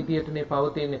මූල විදියටනේ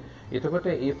පවතින්නේ. එතකොට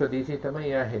ඒ ප්‍රදේශයේ තමයි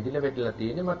එයා හැදිලා වැටිලා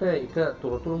තියෙන්නේ. මට එක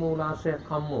තොරතුරු මූලාශ්‍රයක්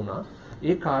හම්බ වුණා.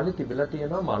 ඒ කාලේ තිබිලා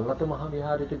තියෙනවා මල්ලත මහ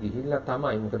විහාරයට ගිහිල්ලා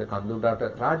තමයි. මොකද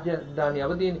කන්දුරට රාජධානි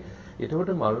අවදීනේ.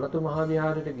 එතකොට මල්ලත මහ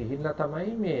විහාරයට ගිහිල්ලා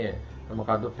තමයි මේ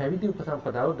මොකද්ද පැවිදි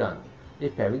උපසම්පදාව ගන්න.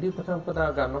 ඒ පැවිදි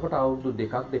උපසම්පදාව ගන්නකොට අවුරුදු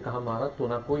 2.5මාරක්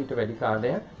 3ක් ඊට වැඩි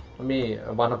කාලයක් මේ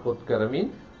වනපොත් කරමින්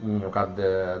මොකද්ද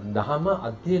දහම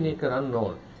අධ්‍යයනය කරන්න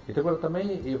ඕන. එතකොට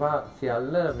තමයි ඒවා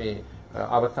සියල්ල මේ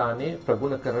අවසානයේ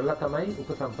ප්‍රගුණ කරලා තමයි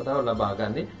උපසම්පදාව ලබා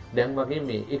ගන්නෙ. දැන් වගේ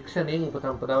මේ එක්ෂණයෙන්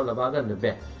උපසම්පදාව ලබා ගන්න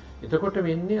බෑ. එතකොට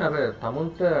වෙන්නේ අර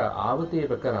තමුන්ට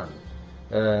ආවතේව කරන්න.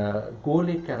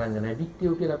 ගෝලෙක් අරගෙන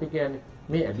අවිත්‍යෝ කියලා අපි කියන්නේ.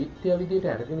 මේ අවිත්‍ය විදියට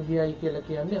අරගෙන ගියයි කියලා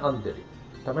කියන්නේ අන්දරේ.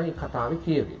 තමයි කතාවේ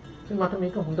කියවෙන්නේ. මට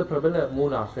මේක හොඳ ප්‍රබල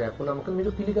මූලාශ්‍රයක් වුණා. මොකද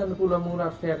මේක පිළිගන්න පුළුවන්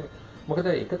මූලාශ්‍රයක්. මොකද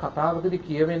එක කතාවකදී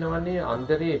කියවෙනවනේ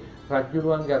අන්දරේ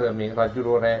රජුරුවන්ගේ අර මේ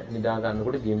රජුරෝ රෑ නිදා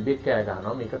ගන්නකොට ගෙම්බෙක් කෑ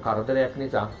ගහනවා. මේක කරදරයක්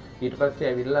නිසා ඊට පස්සේ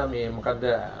ඇවිල්ලා මේ මොකද්ද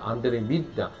අන්දරේ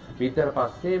විද්දා. විද්දාට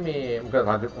පස්සේ මේ මොකද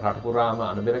රට පුරාම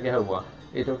අනබෙර ගැහුවා.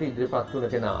 ඒකට ඉදිරිපත් වුණ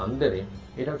කෙනා අන්දරේ.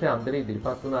 ඊට පස්සේ අන්දරේ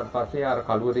ඉදිරිපත් වුණාට පස්සේ අර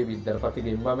කළුවරේ විද්දාට පස්සේ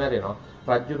ගෙම්බා මැරෙනවා.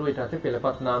 රජුරෝ ඊට පස්සේ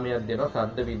පෙළපත් නාමයක් දෙනවා.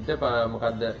 සද්ද විද්ද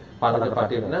මොකද්ද පළක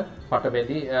පටින්න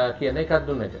පටබැඳි කියන එකක්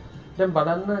දුන්නට. දැන්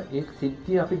බලන්න ඒ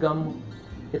සිද්ධිය අපි ගමු.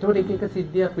 එතකොට එක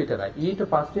සිද්ධියක් විතරයි. ඊට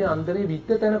පස්සේ අන්දරේ විත්ත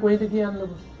තැන කොහෙද කියන්නකො?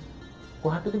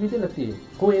 කොහටද විදලා තියෙන්නේ?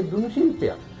 කොහේ දුනු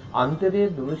ශිල්පයක්? අන්තරයේ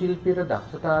දුනු ශිල්පයේ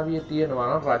දක්ෂතාවිය තියෙනවා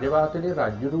නම් රජවාසලේ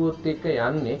රජුරුවොත් එක්ක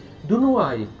යන්නේ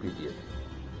දුනුවායෙක් විදියට.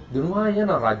 දුනුවා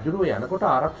යන රජුරෝ යනකොට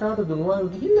ආරක්ෂාවට දුනුවා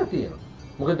ගිහිල්ලා තියෙනවා.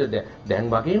 මොකද දැන්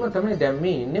වගේම තමයි දැන්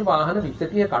මේ ඉන්නේ වාහන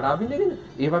 20 කඩා බිඳගෙන.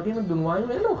 ඒ වගේම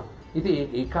දුනුවායෝ යනවා. ඉතින්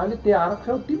ඒ කාලෙත් ඒ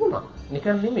ආරක්ෂාව තිබුණා.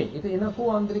 නිකන් නෙමෙයි. ඉතින් එනකෝ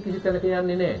අන්දරේ කිසි තැනක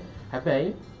යන්නේ නැහැ.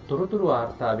 හැබැයි තොරතුරු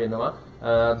වාර්තා වෙනවා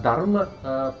ධර්ම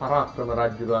පරාක්‍රම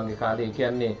රජුරුවන්ගේ කාලේ. ඒ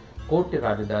කියන්නේ කෝට්ටේ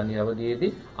රාජධානිය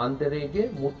අවදීදී අන්තරයේ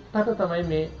මුත්තට තමයි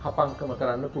මේ හපංකම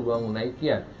කරන්න පුළුවන් උනායි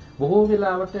කියන්නේ. බොහෝ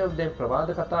වෙලාවට දැන් ප්‍රවාද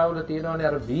කතාවල තියෙනවානේ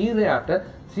අර වීරයාට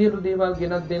සියලු දේවල්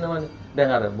ගෙනත් දෙනවනේ.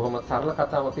 දැන් අර බොහොම සරල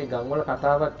කතාවක් අපේ ගම්වල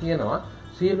කතාවක් කියනවා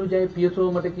සියලු ජය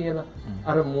පියසෝමට කියලා.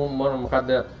 අර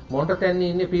මොකද්ද මොන්ට තැන්නේ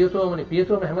ඉන්නේ පියසෝමනේ.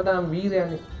 පියසෝම හැමදාම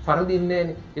වීරයනේ. පරදින්නේ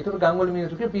නැහනේ. ඒතර ගම්වල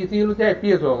මිනිස්සු කිය සියලු ජය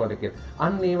පියසෝමට කියලා.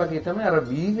 අන්න ඒ වගේ තමයි අර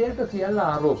වීරයට සියල්ල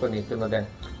ආරෝපණය කරන දැන්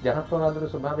ජනප්‍රවාදවල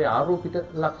ස්වභාවයේ ආරෝපිත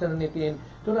ලක්ෂණනේ තියෙන්නේ.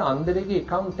 ඒතර අන්දරේගේ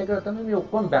account එකට තමයි මේ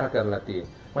ඔක්කොම බැර කරලා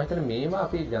තියෙන්නේ. මම හිතන්නේ මේවා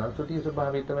අපේ ජනශ්‍රුතිය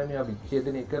ස්වභාවය තමයි මේවා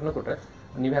විච්ඡේදනය කරනකොට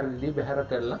නිවැරදිව බැහැර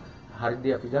කරලා හරිද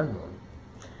අපි ගන්න ඕනේ.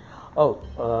 ඔව්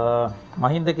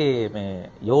මහින්දගේ මේ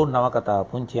යෝන් නවකතා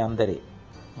පුංචි අන්දරේ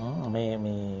මේ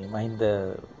මහින්ද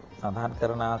සඳහන්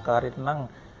කරන ආකාරයට නම්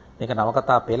මේක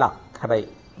නවකතා පෙළක්. හැබැයි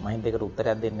මහින්දේකට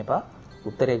උත්තරයක් දෙන්න එපා.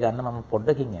 උත්තරේ ගන්න මම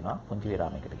පොඩ්ඩකින් එනවා පුංචි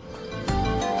විරාමයකට.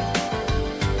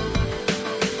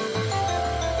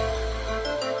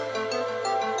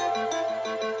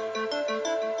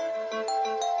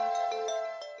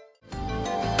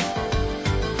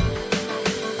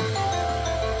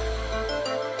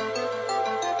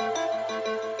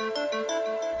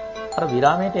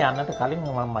 විරාමයට යන්නට කලින්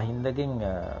මම මහින්දගෙන්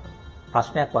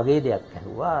ප්‍රශ්නයක් වගේ දෙයක්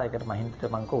ඇහුවා. ඒකට මහින්දට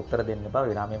මම කව උත්තර දෙන්න බෑ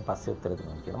විරාමයෙන් පස්සේ උත්තර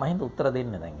දෙන්න කියලා. මහින්ද උත්තර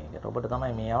දෙන්න දැන් ඒකට. ඔබට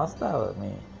තමයි මේ අවස්ථාව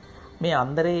මේ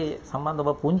අන්දරේ සම්බන්ධ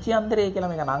ඔබ පුංචි අන්දරේ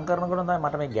කියලා මේක නම් කරනකොට තමයි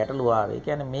මට මේ ගැටලුව ආවේ. ඒ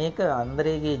කියන්නේ මේක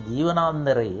අන්දරේගේ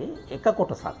ජීවනාන්දරයේ එක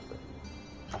කොටසක්ද?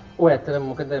 ඔය ඇත්තටම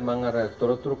මොකද මම අර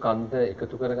තොරතුරු කන්ද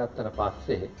එකතු කරගත්තට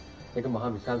පස්සේ ඒක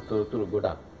මහා විශාල තොරතුරු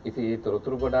ගොඩක්. ඉතින් මේ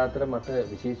තොරතුරු ගොඩ අතර මට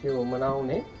විශේෂයෙන් වමනා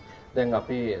වුණේ දැන්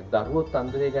අපේ දරුවොත්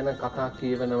අන්දරේ ගැන කතා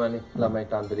කියවනවනේ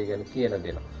ළමයිට අන්දරේ ගැන කියන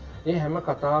දෙනවා. ඒ හැම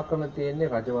කතාවකම තියෙන්නේ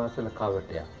රජවාසල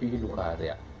කවටයක්,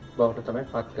 පිහිලුකාරයක් බවට තමයි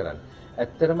පත් කරන්නේ.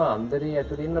 ඇත්තටම අන්දරේ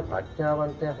ඇතුළේ ඉන්න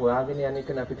ප්‍රඥාවන්තයා හොයාගෙන යන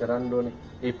එකනේ අපි කරන්න ඕනේ.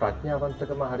 ඒ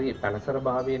ප්‍රඥාවන්තකම හරිය පැනසර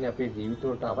භාවයනේ අපේ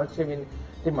ජීවිතවලට අවශ්‍ය වෙන්නේ.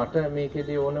 ඉතින් මට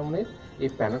මේකේදී ඕන වුණේ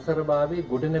මේ පැනසර භාවයේ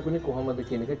ගොඩනැගුණේ කොහොමද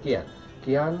කියන එක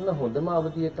කියන්න හොඳම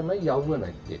අවධිය තමයි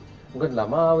යෞවනත්වය. මොකද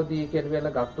ළමා අවධිය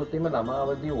කියලා ගත්තොත් එimhe ළමා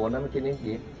අවධිය ඕනම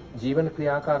කෙනෙක්ගේ ජීවන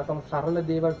ක්‍රියාකාරකම් සරල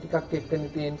දේවල් ටිකක්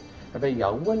එක්කනේ තියෙන්නේ. හැබැයි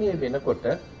යෞවනයේ වෙනකොට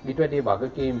ඊට වැඩි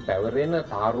වගකීම් පැවරෙන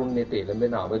තාරුණ්‍යයට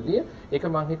එළඹෙන අවධිය ඒක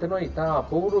මම හිතනවා ඉතා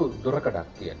අපූර්ව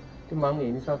දුරකඩක් කියලා. ඉතින් මම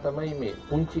ඒ නිසා තමයි මේ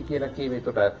පුංචි කියලා කියවේ.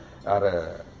 ඒකට අර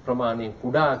ප්‍රමාණයෙන්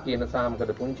කුඩා කියන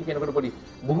සාමකද පුංචි කෙනෙකුට පොඩි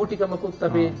බුහු ටිකමකුත්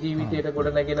අපේ ජීවිතයට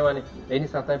ගොඩ නැගෙනවනේ. ඒ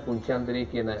නිසා තමයි පුංචි අන්දරේ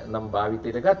කියන නම්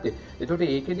භාවිතයට ගත්තේ. ඒකට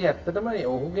ඒකෙදි ඇත්තටම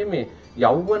ඔහුගේ මේ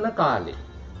යෞවන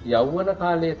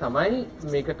කාලේ තමයි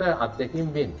මේකට අත්දැකීම්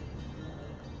වෙන්නේ.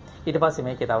 ඊට පස්සේ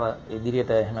මේකේ තව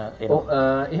ඉදිරියට එහෙම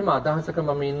එහෙම අදහසක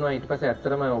මම ඉන්නවා. ඊට පස්සේ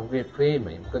ඇත්තටම ඔහුගේ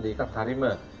ප්‍රේමය. මොකද ඒකත් හරිම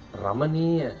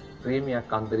රමණීය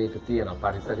ප්‍රේමයක් අන්දරේට තියෙනවා.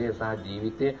 පරිසරය සහ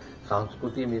ජීවිතයේ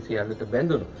සංස්කෘතිය මේ සියල්ලට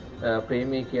බැඳුණු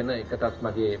ප්‍රේමය කියන එකටත්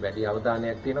මගේ වැඩි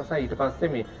අවධානයක් තියෙනවා. ඊට පස්සේ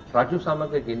මේ රජු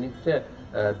සමග ගෙනිච්ච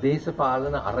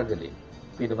දේශපාලන අරගලේ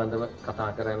පිළිබඳව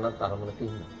කතා කරන්නත් අරමුණක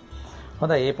ඉන්නවා.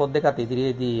 හොඳයි, මේ පොත් දෙකත්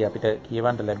ඉදිරියේදී අපිට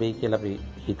කියවන්න ලැබෙයි කියලා අපි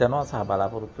හිතනවා සහ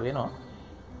බලාපොරොත්තු වෙනවා.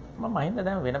 මම මහින්ද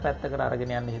දැන් වෙන පැත්තකට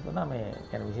අරගෙන යන්න හිතුණා. මේ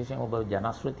කියන්නේ විශේෂයෙන් ඔබ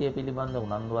ජනශ්‍රුතිය පිළිබඳ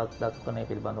උනන්දුවක් දක්වන ඒ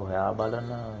පිළිබඳ හොයා බලන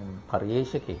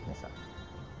පරිේශකෙක් නිසා.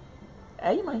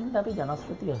 ඇයි මහින්ද අපි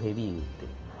ජනශ්‍රුතිය හෙවිය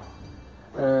යුත්තේ?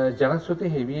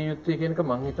 ජනශ්‍රුතිය හෙවිය යුත්තේ කියන එක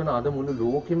මම හිතනවා අද මුළු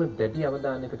ලෝකෙම දැඩි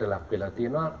අවධානයකට ලක් වෙලා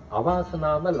තියෙනවා.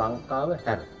 අවාසනාව ලංකාව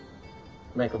හැර.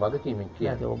 මේක වගකීමෙන්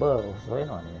කියන්නේ. ඔබ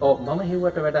සොයනවානේ. ඔව් මම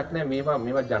හිව්වට වැඩක් නැහැ.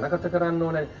 මේවා ජනගත කරන්න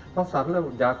ඕනේ. මම සරල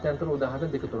ජාත්‍යන්තර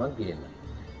උදාහරණ දෙක තුනක් ගේන්න.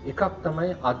 එකක්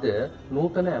තමයි අද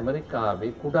නූතන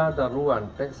ඇමරිකාවේ කුඩා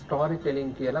දරුවන්ට ස්ටෝරි ටෙලිං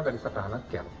කියලා වැඩසටහනක්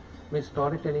කරනවා. මේ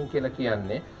ස්ටෝරි ටෙලිං කියලා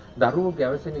කියන්නේ දරුවෝ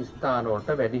ගැවසෙන ස්ථාන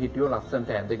වලට වැඩිහිටියෝ ලස්සනට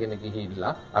ඇඳගෙන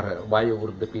ගිහිල්ලා අර වයෝ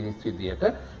වෘද්ධ පිරිස් විදියට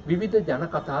විවිධ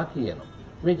ජනකතා කියනවා.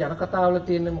 මේ ජනකතාවල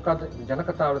තියෙන මොකද?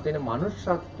 ජනකතාවල තියෙන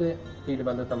මනුෂ්‍යත්වය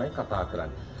පිළිබඳව තමයි කතා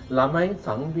කරන්නේ. ළමයි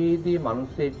සංවේදී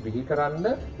මිනිස්සෙක් බිහි කරන්න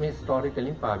මේ ස්ටෝරි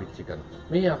ටෙලිං පාවිච්චි කරනවා.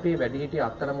 මේ අපේ වැඩිහිටිය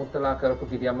අත්තර මුත්තලා කරපු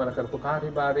කිරියම්මල කරපු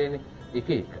කාර්යභාරයනේ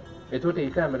එක. එතකොට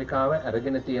ඒක ඇමරිකාව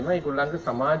අරගෙන තියෙනවා ඒගොල්ලන්ගේ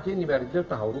සමාජයේ නිවැරදිව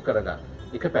තහවුරු කරගන්න.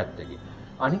 එක පැත්තකින්.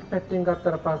 අනිත් පැත්තෙන්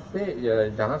ගත්තට පස්සේ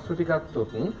ජනශ්‍රුති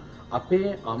ගත්තොත් අපේ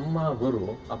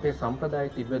අම්මාවරු අපේ සම්ප්‍රදාය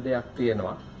තිබ්බ දෙයක්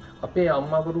තියෙනවා. අපේ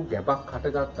අම්මාවරු ගැබක්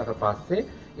හටගත්තට පස්සේ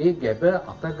ඒ ගැබ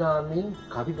අතගාමින්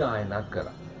කවි ගායනා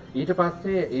කරා. ඊට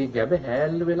පස්සේ ඒ ගැබ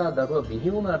හැල්ලු වෙලා දරුවා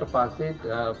බිහි වුණාට පස්සේ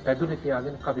පැදුරේ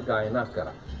තියාගෙන කවි ගායනා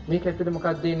කරා. මේක ඇතුලේ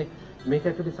මොකක්ද දෙන්නේ? මේක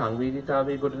ඇතුලේ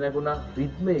සංවේදීතාවයේ ගොඩ නැගුණා,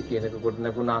 රිද්මය කියන එක ගොඩ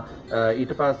නැගුණා.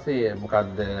 ඊට පස්සේ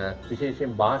මොකද්ද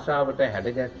විශේෂයෙන් භාෂාවට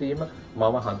හැඩගැස්වීම,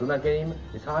 මම හඳුනා ගැනීම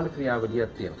විශාල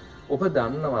ක්‍රියාවලියක් තියෙනවා. ඔබ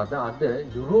දන්නවද අද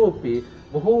යුරෝපයේ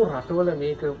බොහෝ රටවල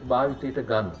මේක භාවිතයට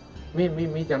ගන්න.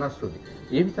 මේ ජනශ්‍රුති.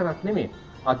 ඒ විතරක් නෙමෙයි.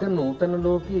 අද නූතන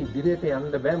ලෝකයේ ඉදිරියට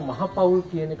යන්න බෑ මහ පවුල්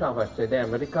කියන එක අවශ්‍යයි. දැන්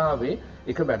ඇමරිකාවේ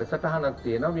එක වැඩසටහනක්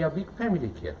තියෙනවා We are big family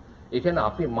කියලා. ඒ කියන්නේ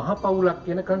අපි මහ පවුලක්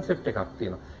කියන concept එකක්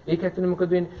තියෙනවා. ඒක ඇතුලේ මොකද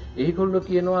වෙන්නේ? ඒගොල්ලෝ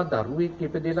කියනවා දරුවෙක්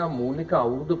ඉපදෙනා මූලික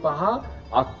අවුරුදු 5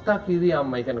 අත්තා කිරි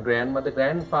අම්මා, ඒ කියන්නේ grandmother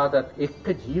grandfather එක්ක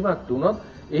ජීවත් වුණොත්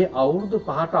ඒ අවුරුදු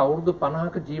 5ට අවුරුදු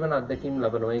 50ක ජීවන අත්දැකීම්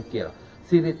ලබනවා කියලා.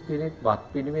 සිරිත් පිරිත් වත්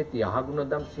පිළිවෙත් යහගුණ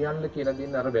දම් සියල්ල කියලා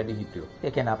දෙන්න අර වැඩි හිටියෝ.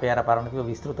 ඒ කියන්නේ අපේ අර පරණ කිව්ව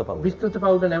විස්තෘත පවුල. විස්තෘත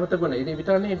පවුල නැවත ගොන. ඒ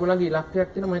විතරනේ ඒගොල්ලන්ගේ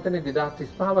ඉලක්කයක් තියෙනවා. මම හිතන්නේ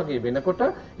 2035 වගේ වෙනකොට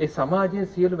ඒ සමාජයේ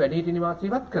සියලු වැඩිහිටි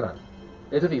නිවාසී ඉවත් කරන්න.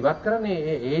 ඒකට ඉවත් කරන්නේ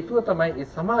ඒ හේතුව තමයි ඒ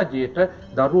සමාජයට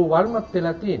දරුවෝ වල්මත්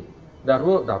වෙලා තියෙන්නේ.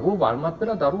 දරුවෝ වල්මත්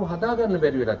වෙලා දරුවෝ හදාගන්න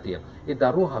බැරි වෙලා තියෙනවා. ඒ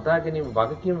දරුවෝ හදා ගැනීම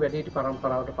වගකීම වැඩිහිටි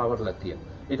පරම්පරාවට පවර්ලා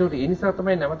තියෙනවා. ඒකට ඒ නිසා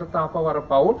තමයි නැවත තාපව අර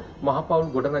පවුල් මහ පවුල්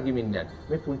ගොඩනගමින් යන්නේ.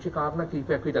 මේ පුංචි කාරණා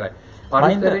කීපයක් විතරයි.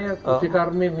 පරිසරය කෘෂි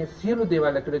කර්මයේ මේ සියලු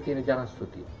දේවල් ඇතුලේ තියෙන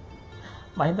ජනශ්‍රුතිය.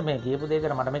 මහින්ද මේ කියපු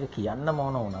දෙයකට මට මේක කියන්න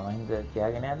ඕන වුණා. මහින්ද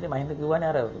කියාගෙන යද්දී මහින්ද කිව්වනේ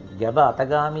අර ගැබ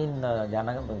අතගාමින්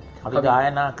කවි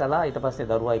ගායනා කළා. ඊට පස්සේ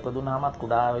දරුවා ඉපදුනහමත්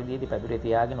කුඩා වෙදීදී පැදුරේ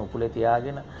තියාගෙන උකුලේ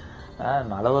තියාගෙන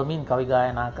නලවමින් කවි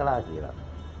ගායනා කළා කියලා.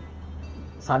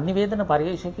 sannivedana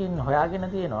පරිශකීන් හොයාගෙන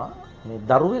තියෙනවා මේ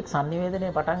දරුවෙක්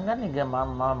sannivedanaya පටන් ගන්න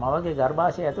මවගේ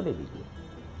ගර්භාෂය ඇතුළේදී කියලා.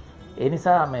 ඒ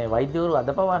නිසා මේ වෛද්‍යවරු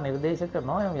අදපවා නිර්දේශ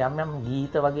කරනවා යම්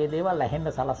ගීත වගේ දේවල්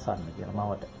ඇහෙන්න සලස්වන්න කියලා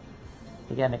මවට.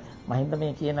 ඒ කියන්නේ මහින්ද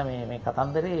මේ කියන මේ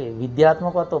කතන්දරේ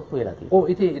විද්‍යාත්මකවත් ඔප්පු වෙලා තියෙනවා. ඔව්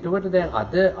ඉතින් ඒකට දැන්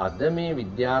අද මේ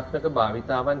විද්‍යාත්මක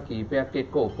භාවිතාවන් කීපයක්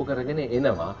එක්ක ඔප්පු කරගෙන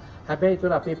එනවා. හැබැයි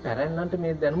ඒක අපේ පැරැන්නන්ට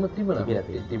මේ දැනුම තිබුණා.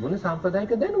 තිබුණේ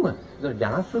සාම්ප්‍රදායික දැනුම. ඒක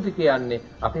ජනශ්‍රුති කියන්නේ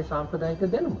අපේ සාම්ප්‍රදායික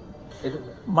දැනුම.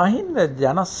 මහින්ද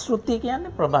ජනශ්‍රුති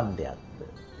කියන්නේ ප්‍රබන්ධයක්ද?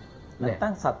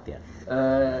 නැත්නම් සත්‍යයක්?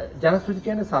 ජනශ්‍රුති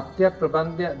කියන්නේ සත්‍යයක්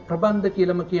ප්‍රබන්ධ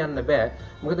කියලාම කියන්න බෑ.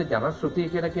 මොකද ජනශ්‍රුති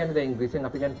කියලා කියන්නේ දැන් ඉංග්‍රීසියෙන්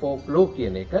අපි කියන්නේ ෆෝක්ලෝ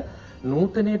කියන එක.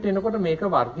 නූතනයට එනකොට මේක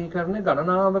වර්ගීකරණය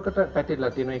ගණනාවකට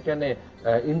පැතිරලා තියෙනවා. ඒ කියන්නේ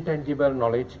intangible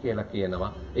knowledge කියලා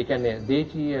කියනවා. ඒ කියන්නේ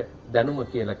දේශීය දැනුම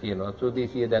කියලා කියනවා.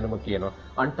 ස්වදේශීය දැනුම කියනවා.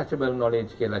 untouchable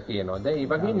knowledge කියලා කියනවා. දැන් මේ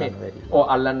වගේ මේ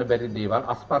අල්ලන්න බැරි දේවල්,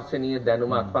 අස්පර්ශනීය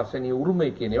දැනුම, අස්පර්ශනීය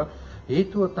උරුමය කියන ඒවා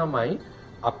හේතුව තමයි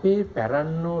අපේ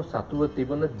පැරණෝ සතුව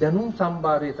තිබුණ දැනුම්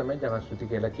සම්භාරය තමයි ජනශ්‍රුති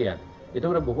කියලා කියන්නේ.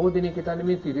 ඒතකොට බොහෝ දිනක හිතන්නේ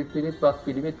මේ සිරිත් වත්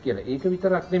පිළිවෙත් කියලා. ඒක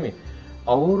විතරක් නෙමෙයි.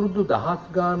 අවුරුදු දහස්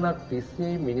ගාණක්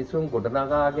තිස්සේ මිනිසුන්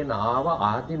ගොඩනගාගෙන ආව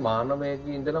ආදි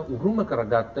මානවයෙක්ගේ ඉඳලා උරුම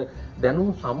කරගත්ත දැනුම්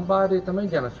සම්භාරය තමයි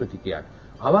ජනශ්‍රුති කියන්නේ.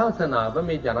 අවාසනාව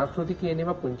මේ ජනශ්‍රුති කියන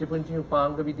ඒවා පුංචි පුංචි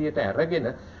උපාංග විදියට අරගෙන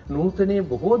නූතනයේ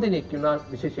බොහෝ දෙනෙක් වුණා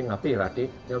විශේෂයෙන් අපේ රටේ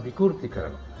ඒවා විකෘති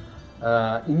කරනවා.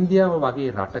 ඉන්දියාව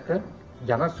වගේ රටක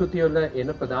ජනශ්‍රුතිය වල එන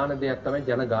ප්‍රධාන දෙයක් තමයි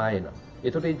ජන ගායන.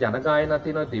 ඒකට මේ ජන ගායනා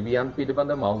තියෙනවා දෙවියන්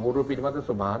පිළිබඳ, මව්වරු පිළිබඳ,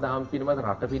 සබහාදහම් පිළිබඳ,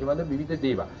 රට පිළිබඳ විවිධ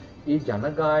දේවල්. ඒ ජන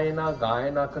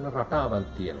ගායනා කරන රටාවක්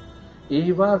තියෙනවා.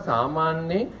 ඒවා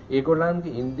සාමාන්‍යයෙන්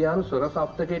ඒගොල්ලන්ගේ ඉන්දියානු ස්වර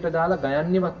සප්තකයට දාලා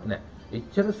ගයන්නේවත් නැහැ.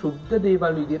 එච්චර සුද්ධ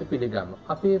දේවල් විදියට පිළිගන්නවා.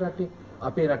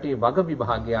 අපේ රටේ වග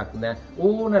විභාගයක් නැහැ.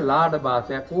 ඕන ලාඩ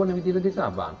භාෂයක් ඕන විදියට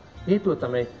දිසා බාන. හේතුව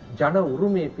තමයි ජන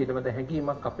උරුමයේ පිළිබඳ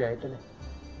හැඟීමක් අපේ අයට නැහැ.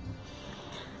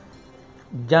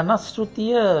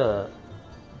 ජනශ්‍රුතිය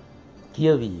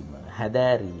කියවීම,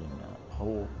 හැදෑරීම,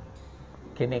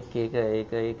 කෙනෙක්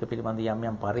ඒක පිළිබඳ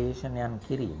යම් පරිශ්‍රණයන්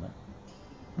කිරීම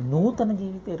නූතන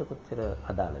ජීවිතයට කොච්චර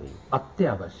අදාළ වෙයි?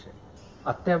 අත්‍යවශ්‍යයි.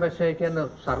 අත්‍යවශ්‍යයි කියන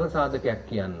සරල සාධකයක්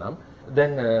කියන්නම්.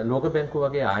 දැන් ලෝක බැංකුව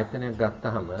වගේ ආයතනයක්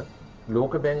ගත්තාම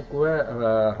ලෝක බැංකුව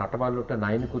රටවල් වලට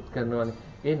ණය නිකුත් කරනවානේ.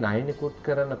 ඒ ණය නිකුත්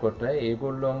කරනකොට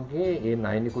ඒගොල්ලොන්ගේ ඒ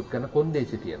ණය නිකුත් කරන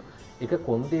කොන්දේසි තියෙනවා. ඒක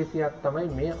කොන්දේසියක් තමයි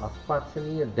මේ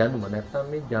අස්පර්ශනීය දැනුම නැත්නම්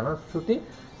මේ ජනශ්‍රුති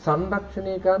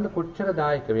සංරක්ෂණය කරන්න කොච්චර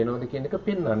දායක වෙනවද කියන එක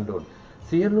පෙන්වන්න ඕනේ.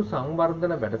 සියලු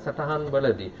සංවර්ධන වැඩසටහන්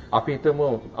වලදී අපි හිතමු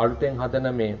අලුතෙන් හදන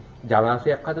මේ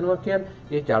ජලාශයක් හදනවා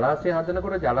කියන්නේ ඒ ජලාශය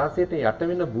හදනකොට ජලාශයට යට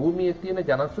වෙන භූමියේ තියෙන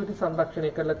ජනශ්‍රුති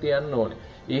සංරක්ෂණය කරලා තියන්න ඕනේ.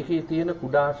 ඒකේ තියෙන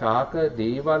කුඩා ශාක,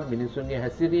 දේවල්, මිනිසුන්ගේ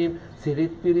හැසිරීම,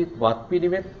 සිරිත් පිරිත්, වත්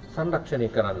පිළිවෙත් සංරක්ෂණය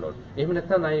කරන්න ඕනේ. එහෙම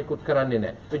නැත්නම් ණයකුත් කරන්නේ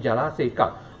නැහැ. ඒ ජලාශය එකක්.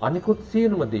 අනිකුත්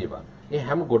සියලුම දේවල්. ඒ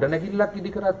හැම ගොඩනැගිල්ලක් ඉදි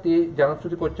කරත් ඒ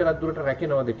ජනශ්‍රුති කොච්චරක් දුරට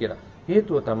රැකෙනවද කියලා.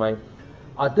 හේතුව තමයි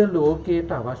අද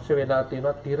ලෝකයට අවශ්‍ය වෙලා තියෙන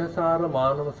තිරසාර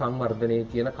මානව සංවර්ධනය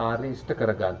කියන කාර්යය ඉෂ්ට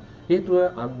කරගන්න. හේතුව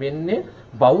වෙන්නේ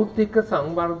භෞතික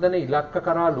සංවර්ධන ඉලක්ක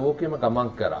කරා ලෝකෙම ගමන්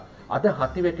කරා. අද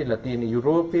හති වැටිලා තියෙන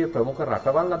යුරෝපයේ ප්‍රමුඛ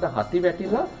රටවල් අද හති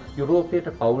වැටිලා යුරෝපයට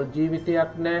පෞල්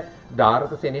ජීවිතයක් නැහැ,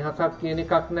 ධාරක සෙනෙහසක් කියන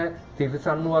එකක් නැහැ,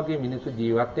 තිරිසන්නු වගේ මිනිස්සු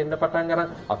ජීවත් වෙන්න පටන් අරන්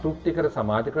අතෘප්තිකර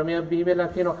සමාජ ක්‍රමයක් බිහි වෙලා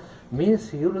කියනවා. මේ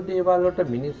සියලු දේවල් වලට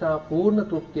මිනිසා පූර්ණ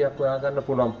තෘප්තියක් හොයාගන්න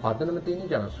පුළුවන් පදනම තියෙන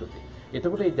ජනශ්‍රුතිය.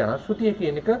 එතකොට මේ ජනශ්‍රුතිය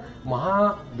කියන එක මහා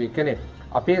කියන්නේ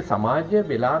අපේ සමාජය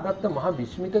වෙලාගත්ත මහා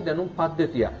විස්මිත දැනුම්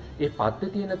පද්ධතිය. ඒ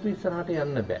පද්ධතිය නැතුව ඉස්සරහට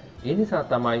යන්න බෑ. ඒ නිසා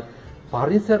තමයි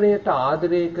පරිසරයට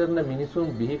ආදරය කරන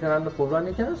මිනිසුන් බිහි කරන්න පුළුවන්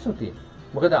ජනශ්‍රුතිය.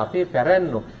 මොකද අපේ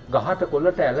පැරැන්නෝ ගහට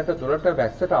කොළට ඇලට දොරට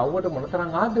වැස්සට අවුවට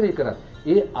මොනතරම් ආදරය කරත්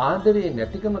ඒ ආදරේ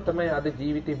නැතිකම තමයි අද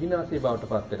ජීවිතේ විනාශය බවට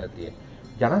පත් වෙලා තියෙන්නේ.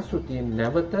 ජනශ්‍රුතියෙන්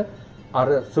නැවත අර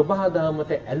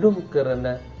සුභාදාමට ඇලුම් කරන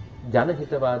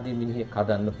ජනහිතවාදී මිනිහෙක්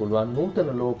හදන්න පුළුවන්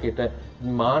නූතන ලෝකෙට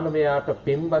මානවයාට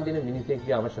පෙම්බඳින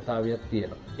මිනිසෙක්ගේ අවශ්‍යතාවයක්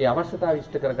තියෙනවා. ඒ අවශ්‍යතාවය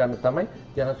ඉෂ්ට කරගන්න තමයි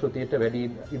ජනශ්‍රුතියට වැඩි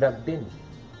ඉඩක් දෙන්නේ.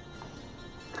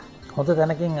 හොඳ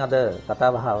තැනකින් අද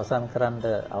කතාබහ අවසන් කරන්න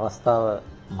අවස්ථාව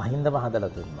මහින්දම හදලා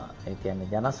දුන්නා. ඒ කියන්නේ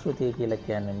ජනශ්‍රුතිය කියලා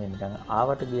කියන්නේ මේ නිකන්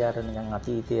ආවට ගියාට නිකන්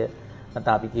අතීතය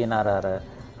නැත්නම් අපි කියන අර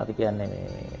අපි කියන්නේ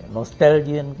මේ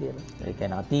නොස්ටැල්ජියන් කියලා. ඒ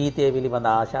කියන්නේ අතීතය පිළිබඳ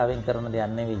ආශාවෙන් කරන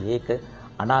දෙයක් නෙවෙයි. ඒක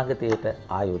අනාගතයට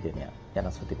ආයෝජනයක්.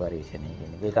 ජනශ්‍රුති පරිශ්‍රණය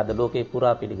කියන එක. ඒක අද ලෝකේ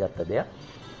පුරා පිළිගත්ත දෙයක්.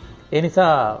 ඒ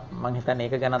නිසා මම හිතන්නේ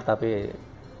ඒක ගැනත් අපේ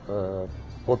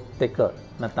පොත් එක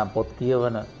නැත්නම් පොත්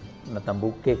කියවන නැත්නම්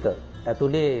බුක් එක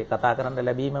ඇතුලේ කතා කරන්න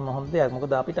ලැබීමම හොඳ දෙයක්.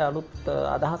 මොකද අපිට අලුත්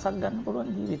අදහසක් ගන්න පුළුවන්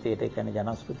ජීවිතේට. ඒ කියන්නේ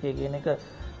ජනශ්‍රුතිය කියන එක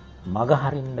මග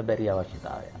හරින්න බැරි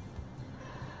අවශ්‍යතාවයක්.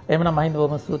 එහෙමනම් මහින්ද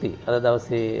බොහොම ස්තුතියි. අද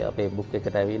දවසේ අපේ බුක්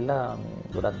එකට ඇවිල්ලා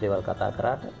ගොඩක් දේවල් කතා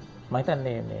කරාට මම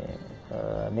හිතන්නේ මේ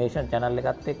නේෂන් channel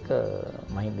එකත් එක්ක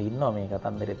මහින්ද ඉන්නවා මේ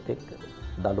කතන්දරෙත් එක්ක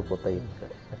දලු පොත එක්ක.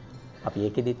 අපි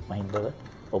ඒකෙදිත් මහින්දව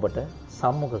ඔබට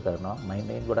සම්මුඛ කරනවා.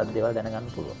 මහින්දෙන් ගොඩක් දේවල්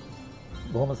දැනගන්න පුළුවන්.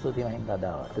 බොහොම ස්තුතියි මහින්ද අද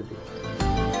ආවට.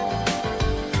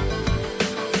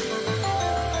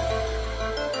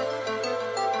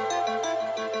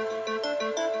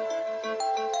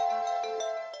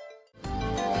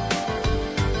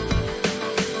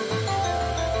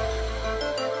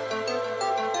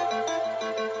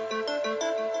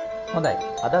 හොඳයි.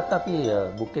 අදත් අපි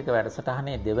බුක් එක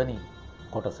වැඩසටහනේ දෙවැනි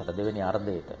කොටසට දෙවැනි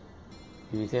අර්ධයට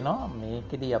විවිසෙනවා.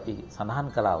 මේකෙදී අපි සඳහන්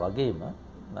කළා වගේම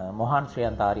මොහාන්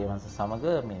ශ්‍රියන්ත ආර්යවංශ සමග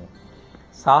මේ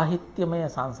සාහිත්‍යමය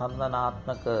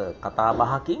සංසන්දනාත්මක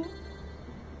කතාබහකින්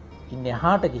ඉන්නේ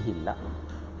එහාට ගිහිල්ලා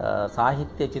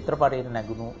සාහිත්‍ය චිත්‍රපටයේ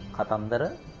නැගුණු කතන්දර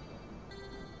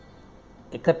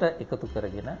එකට එකතු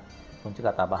කරගෙන පුංචි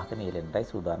කතාබහක නියැලෙන්නයි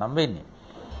සූදානම් වෙන්නේ.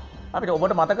 අපිට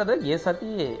ඔබට මතකද ගිය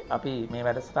සතියේ අපි මේ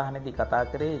වැඩසටහනේදී කතා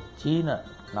කරේ චීන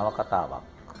නවකතාවක්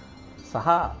සහ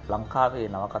ලංකාවේ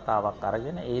නවකතාවක්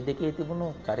අරගෙන ඒ දෙකේ තිබුණු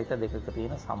චරිත දෙකක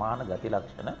තියෙන සමාන ගති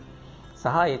ලක්ෂණ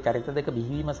සහ ඒ චරිත දෙක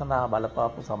බිහිවීම සඳහා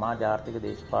බලපාපු සමාජ ආර්ථික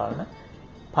දේශපාලන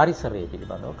පරිසරය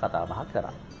පිළිබඳව කතා බහ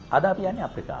කරා. අද අපි යන්නේ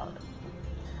අප්‍රිකාවට.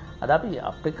 අද අපි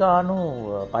අප්‍රිකානු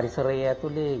පරිසරය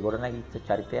ඇතුලේ ගොඩනැගිච්ච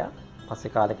චරිතයක්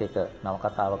පස්සේ කාලෙක එක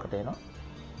නවකතාවකට එනවා.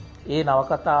 ඒ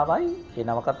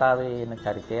නවකතාවේ එන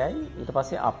චරිතයයි ඊට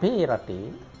පස්සේ අපේ රටේ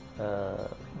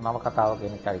නවකතාව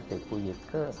කියන චරිතයකුයි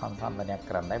එක්ක සංසන්දනයක්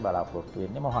කරන්නයි බලාපොරොත්තු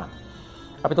වෙන්නේ මොහාන්.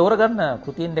 අපි තෝරගන්න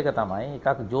කෘතීන් දෙක තමයි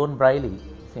එකක් ජෝන් බ්‍රයිලි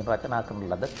විසින් රචනා කරන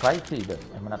ලද ට්‍රයි ෆ්‍රීඩම්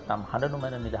එහෙම නැත්නම් හඬ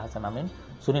නොමැන නිදහස නමින්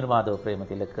සුනිල් මාධව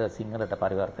ප්‍රේමතිලක සිංහලට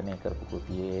පරිවර්තනය කරපු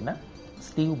කෘතියේ එන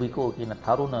ස්ටීව් බිකෝ කියන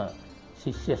තරුණ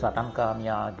ශිෂ්‍ය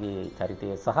සටන්කාමියාගේ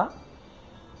චරිතය සහ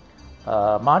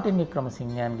මාටින්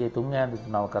වික්‍රමසිංහයන්ගේ තුන්වැනි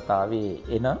නවකතාවේ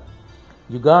එන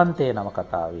යුගාන්තයේ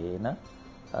නවකතාවේ එන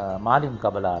මාලින්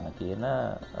කබලාන කියන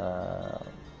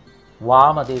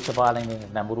වාම දේශපාලනයේ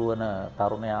නැඹුරු වන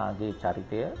තරුණයාගේ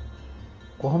චරිතය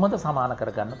කොහොමද සමාන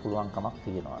කරගන්න පුළුවන්කමක්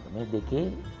තියෙනවද? මේ දෙකේ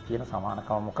තියෙන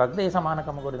සමානකම මොකක්ද? ඒ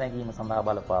සමානකම ගොඩ නැගීම සඳහා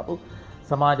බලපාපු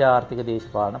සමාජ ආර්ථික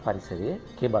දේශපාලන පරිසරයේ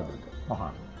කෙබඳුද?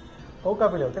 මොහාන්. ඔව්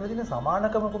කපිල ඔතන තියෙන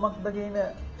සමානකම කුමක්ද කියන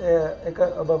එක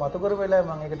ඔබ මතු කර වෙලාව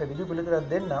මම ඒකට ඍජු පිළිතුරක්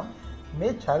දෙන්නම්.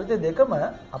 මේ චරිත දෙකම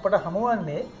අපට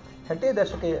හමුවන්නේ 60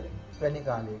 දශකයේ වැනි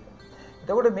කාලයක.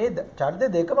 එතකොට මේ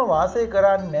චරිත දෙකම වාසය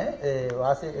කරන්නේ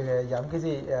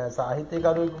යම්කිසි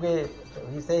සාහිත්‍යකරුවෙකුගේ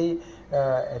විශේෂයි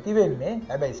ඇති වෙන්නේ.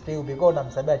 හැබැයි ස්ටීව් බිකෝ නම්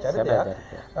සැබෑ චරිතයක්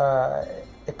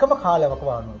එකම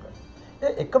කාලවකවානුවක.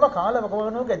 එකම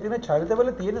කාලවකවානුවක ඇති වෙන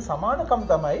චරිතවල තියෙන සමානකම්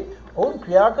තමයි ඔවුන්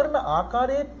ක්‍රියා කරන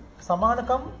ආකාරයේ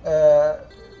සමානකම්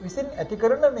විසින් ඇති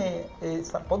කරන මේ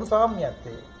පොදු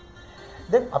සාම්‍යත්වය.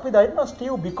 දැන් අපි දන්නවා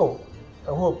ස්ටීව් බිකෝ.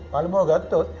 ඔහු පළමුව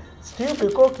ගත්තොත් ස්ටීව්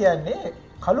බිකෝ කියන්නේ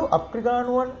කළු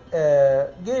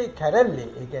අප්‍රිකානුවන්ගේ කැරැල්ලේ,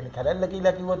 ඒ කියන්නේ කැරැල්ල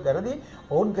කියලා කිව්වොත් වැරදි,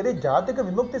 ඔවුන් කරේ ජාතික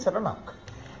විමුක්ති සටනක්.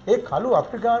 ඒ කළු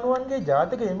අප්‍රිකානුවන්ගේ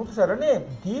ජාතික විමුක්ති සටනේ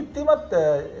දීප්තිමත්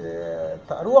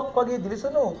තරුවක් වගේ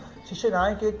දිලිසෙන ශිෂ්‍ය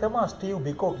නායකයෙක් තමයි ස්ටීව්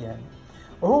බිකෝ කියන්නේ.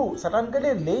 ඔහු සටන්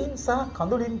කළේ ලේන් සහ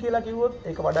කඳුලින් කියලා කිව්වොත්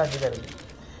ඒක වඩා නිවැරදි.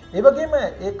 ඒ වගේම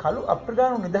ඒ කළු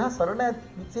අප්‍රිකානු නිදහස් සරණ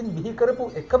විසින් බිහි කරපු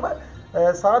එකම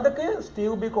සාධකය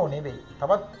ස්ටීව් බිකෝ නෙවෙයි.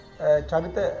 තවත්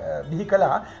චරිත බිහි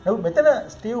කළා. නමුත් මෙතන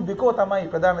ස්ටීව් බිකෝ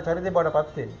තමයි ප්‍රධාන චරිතය බවට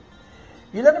පත් වෙන්නේ.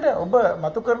 ඊළඟට ඔබ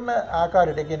මතු කරන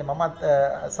ආකාරයට කියන්නේ මමත්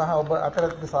සහ ඔබ අතර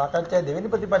සාකච්ඡාවේ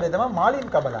දෙවෙනි ප්‍රතිපලය තමයි මාලින්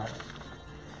කබලාන.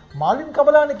 මාලින්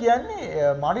කබලාන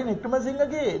කියන්නේ මාලින්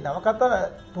වික්‍රමසිංහගේ නවකතා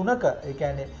තුනක ඒ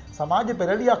කියන්නේ සමාජ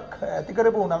පෙරළියක් ඇති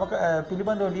කරපු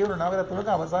පිළිබඳව ලියවුණු නවකතා තුනක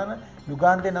අවසාන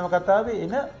යුගාන්තයේ නවකතාවේ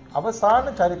එන අවසාන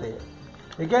චරිතය.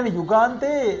 ඒ කියන්නේ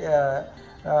යුගාන්තයේ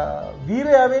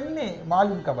වීරයා වෙන්නේ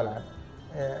මාලින් කබලාන.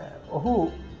 ඔහු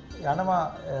යනවා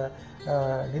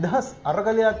නිදහස්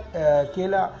අරගලයක්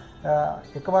කියලා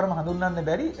එකවරම හඳුන්වන්න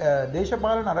බැරි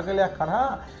දේශපාලන අරගලයක් කරා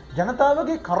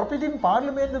ජනතාවගේ කරපිටින්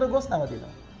පාර්ලිමේන්තුවට ගොස්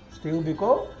නැවතිනවා. ස්ටීව්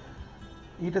බිකෝ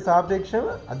ඊට සාපේක්ෂව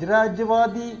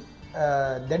අධිරාජ්‍යවාදී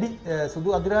දැඩි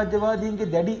සුදු අධිරාජ්‍යවාදීන්ගේ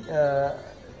දැඩි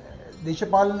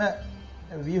දේශපාලන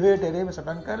ව්‍යුහයට එරෙහිව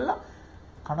සටන් කරලා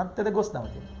කනත්තට ගොස්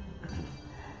නැවතිනවා.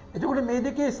 එතකොට මේ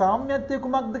දෙකේ සාම්‍යත්වය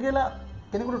කුමක්ද කියලා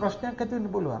කෙනෙකුට ප්‍රශ්නයක් ඇති වෙන්න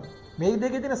පුළුවන්. මේ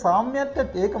දෙකේ තියෙන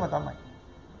සාම්‍යත්වයත් ඒකම තමයි.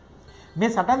 මේ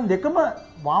සටන් දෙකම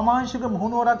වාමාංශික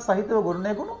මුහුණුවරක් සහිතව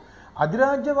ගොඩනැගුණු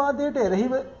අධිරාජ්‍යවාදයට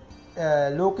එරෙහිව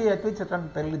ලෝකයේ ඇතිවෙච්ච සටන්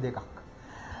පෙරළි දෙකක්.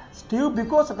 ස්ටීව්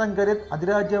බිකෝ සටන් කරෙත්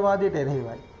අධිරාජ්‍යවාදයට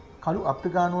එරෙහිවයි. කළු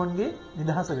අප්‍රිකානුවන්ගේ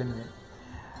නිදහස වෙනුවෙන්.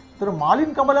 ඒතර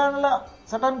මාලින් කබලානලා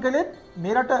සටන් කළෙත්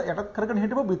මේ රට යටත් කරගෙන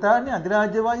හිටපු බ්‍රිතාන්‍ය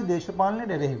අධිරාජ්‍යවාදී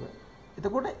දේශපාලනයට එරෙහිව.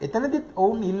 එතකොට එතනදිත්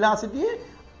ඔවුන් ඉල්ලා සිටියේ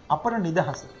අපර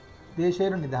නිදහස.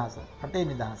 දේශයේ නිදහස, රටේ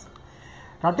නිදහස.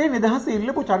 රටේ නිදහස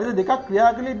ඉල්ලපු චරිත දෙකක්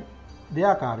ක්‍රියා කළේ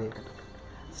දෙආකාරයකට.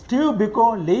 ස්ටීව්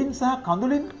බිකෝ ලේන් සහ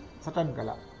කඳුලින් සටන්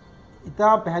කළා.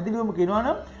 ඉතා පැහැදිලිවම කියනවා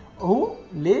නම් ඔහු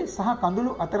ලේ සහ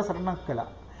කඳුළු අතර සටනක් කළා.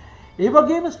 ඒ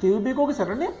වගේම ස්ටීව් බිකෝගේ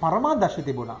සටනේ පරමාදර්ශය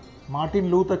තිබුණා. මාටින්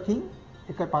ලූතර් කිං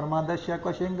එක පරමාදර්ශයක්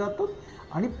වශයෙන් ගත්තොත්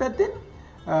අනිත් පැත්තෙන්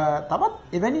තවත්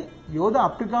එවැනි යෝධ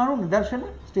අප්‍රිකානු නිදර්ශන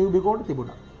ස්ටීව් බිකෝට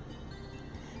තිබුණා.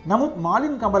 නමුත්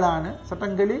මාලින් කබලාන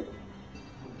සටන් කළේ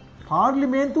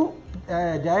පාර්ලිමේන්තු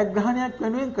ජයග්‍රහණයක්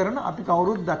වෙනුවෙන් කරන අපි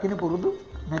කවුරුත් දකින පුරුදු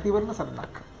මැතිවරණ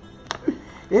සටනක්.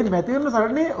 ඒ මැතිවරණ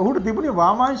සටනේ ඔහුට තිබුණේ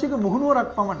වාමාංශික මුහුණුවරක්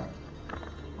පමණයි.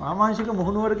 වාමාංශික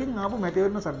මුහුණුවරකින් ආපු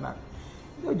මැතිවරණ සටනක්.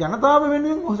 ජනතාව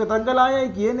වෙනුවෙන් ඔහු සටන් කළායයි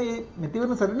කියන මේ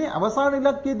මැතිවරණ සටනේ අවසාන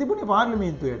ඉලක්කය තිබුණේ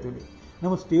පාර්ලිමේන්තුව ඇතුලේ.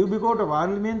 නමුත් ස්ටීව් බිකෝට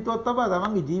පාර්ලිමේන්තුවත් තබා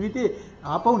තමන්ගේ ජීවිතේ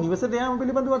ආපහු නිවසට යාම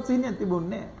පිළිබඳවත් සිහිනයක්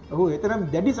තිබුණේ නැහැ. ඔහු ඒතරම්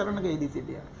දැඩි සටනක යෙදී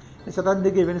සිටියා. මේ සටන්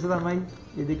දෙකේ වෙනස තමයි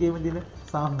මේ දෙකේම දින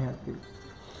සාම්‍යයක්.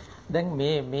 දැන්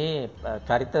මේ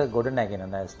චරිත ගොඩ නැගෙන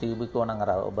දැන් ස්ටීව් බිකෝ නම්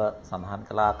අර ඔබ සඳහන්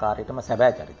කළ ආකාරයටම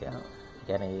සැබෑ චරිතයක්. ඒ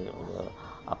කියන්නේ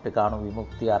අප්‍රිකානු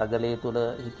විමුක්ති අරගලයේ තුල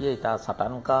හිටිය ඉතා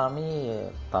සටන්කාමී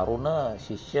තරුණ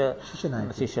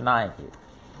ශිෂ්‍ය නායකයෙක්.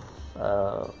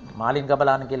 මාලින්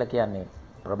කබලාන කියලා කියන්නේ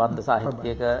ප්‍රබන්ධ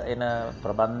සාහිත්‍යයක එන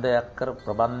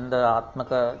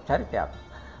ප්‍රබන්ධාත්මක චරිතයක්.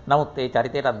 නමුත් ඒ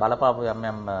චරිතයටත් බලපාපු යම්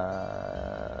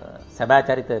සැබෑ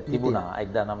චරිත තිබුණා.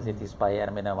 1935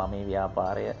 ආරම්භ වෙන වමී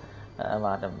ව්‍යාපාරය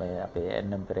අපේ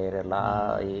එන්නම්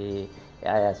පෙරේරලා ඒ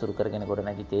අය අසුරු කරගෙන ගොඩ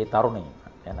නැගිච්ච ඒ තරුණින්.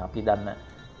 يعني අපි දන්න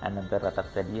එන්නම්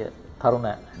පෙරේරටත් වැඩිය තරුණ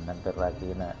එන්නම් පෙරේරා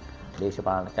කියන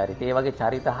දේශපාලන චරිතය. ඒ වගේ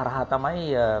චරිත හරහා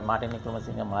තමයි මාටින්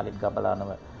වික්‍රමසිංහ මාලින්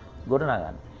කබලානව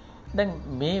ගොඩනගන්නේ. දැන්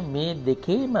මේ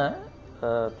දෙකේම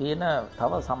තියෙන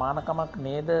තව සමානකමක්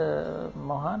නේද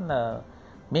මොහන්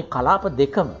මේ කලාප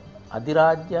දෙකම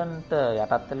අධිරාජ්‍යයන්ට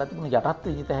යටත් වෙලා තිබුණු යටත්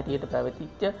විජිත හැටියට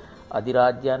පැවතිච්ච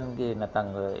අධිරාජ්‍යයන්ගේ නැත්නම්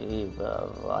ඒ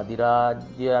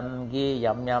අධිරාජ්‍යයන්ගේ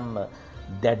යම්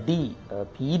දැඩි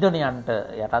පීඩනයන්ට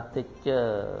යටත් වෙච්ච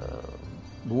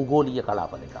භූගෝලීය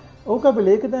කලාප දෙකක්. ඕක අපි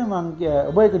ඒක තමයි මම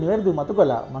ඔබ ඒක නිවැරදිව මතු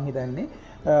කළා. මම හිතන්නේ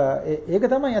ඒක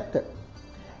තමයි ඇත්ත.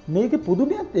 මේකේ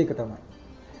පුදුමයත් ඒක තමයි.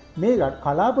 මේ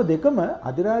කලාප දෙකම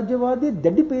අධිරාජ්‍යවාදී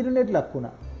දැඩි පීඩනයට ලක්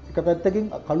වුණා. එක පැත්තකින්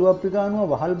කළු අප්‍රිකානුව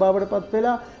වහල් බවටපත්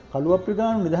වෙලා කළු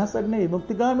අප්‍රිකානු නිදහස් සටනේ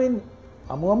විමුක්තිගාමීන්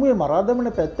අමුමුවේ මරා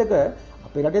දමන පැත්තක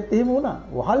අපේ රටෙත් එහෙම වුණා.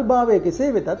 වහල් භාවයේ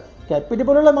කෙසේ වෙතත් කැප්පිටි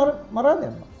පොළල මරා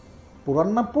දැම්මා.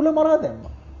 පුරන්නප්පුල මරා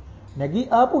දැම්මා. නැගී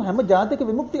ආපු හැම ජාතික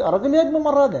විමුක්ති අරගලයක්ම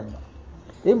මරා දැම්මා.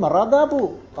 ඒ මරා දාපු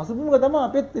පසුබිමක තමයි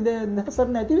අපේ නිදහස්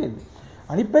සටන ඇති වෙන්නේ.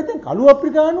 අනිත් පැත්තෙන් කළු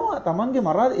අප්‍රිකානුව තමන්ගේ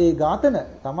ඒ ඝාතන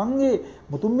තමන්ගේ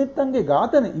මුතුන් මිත්තන්ගේ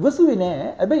ඝාතන ඉවසුවේ නෑ.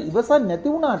 හැබැයි ඉවසන් නැති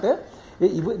වුණාට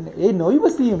ඒ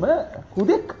නොයිවසීම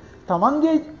කුඩෙක්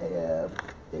තමන්ගේ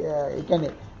ඒ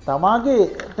කියන්නේ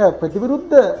තමාගේට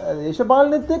ප්‍රතිවිරුද්ධ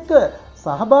දේශපාලනෙත් එක්ක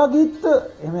සහභාගීත්ව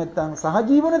එහෙම නැත්නම්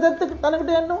සහජීවන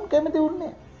තත්ත්වයකට යන්න උන් කැමති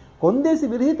වුණේ. කොන්දේසි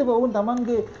විරහිතව වුන්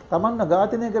තමන්ව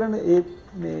ඝාතනය කරන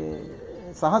මේ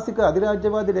සාහසික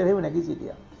අධිරාජ්‍යවාදී දෙරෙහිව නැගී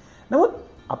සිටියා. නමුත්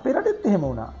අපේ රටෙත් එහෙම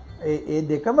වුණා. ඒ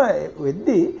දෙකම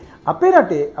වෙද්දී අපේ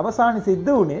රටේ අවසානයේ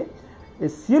සිද්ධ වුණේ ඒ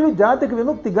සියලු ජාතික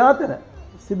විමුක්ති ඝාතන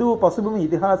සිදු වූ පසුබිම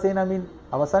ඉතිහාසය නමින්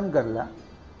අවසන් කරලා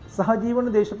සහජීවන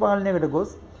දේශපාලනයකට ගොස්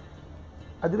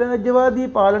අධිරාජ්‍යවාදී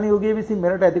පාලන යුගයේ විසින්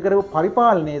මෙරට ඇති කරපු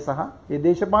පරිපාලනය සහ ඒ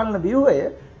දේශපාලන ව්‍යුහය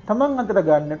තමන් අතට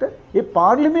ගන්නට ඒ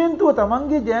පාර්ලිමේන්තුව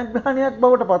තමන්ගේ ජයග්‍රහණයක්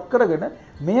බවට පත් කරගෙන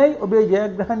මෙයයි ඔබේ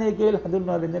ජයග්‍රහණය කියලා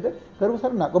හඳුන්වා දෙන්නට කරපු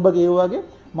සරණක්. ඔබ කියවාගේ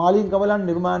මාලින් කමලන්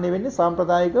නිර්මාණය වෙන්නේ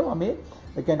සාම්ප්‍රදායිකව මේ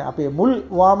ඒ කියන්නේ අපේ මුල්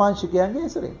වාමාංශිකයන්ගේ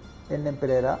ඇසුරෙන්. එන්.එම්.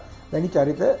 පෙරේරා වැනි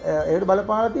චරිත ඒකට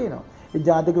බලපාලා තියෙනවා. ඒ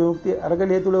ජාතික විමුක්තිය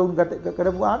අරගලය තුල වුන්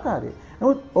කරපු ආකාරය.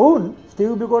 නමුත් ඔවුන්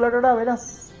ස්ටීව් බිකෝලට වඩා වෙනස්.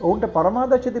 ඔවුන්ට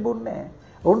පරමාදර්ශ තිබුණේ නැහැ.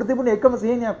 ඔවුන්ට තිබුණේ එකම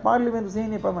සිහිනයක් පාර්ලිමේන්තු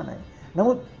සිහිනය පමණයි.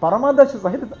 නමුත් පරමාදර්ශ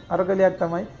සහිත අරගලයක්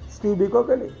තමයි ස්ටීව් බිකෝ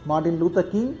කළේ. මාටින් ලූතර්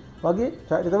කිං වගේ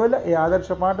චරිතවල ඒ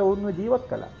ආදර්ශ පාට වුන්ව ජීවත්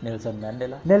කළා.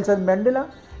 Nelson Mandela.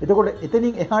 එතකොට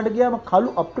එතනින් එහාට ගියාම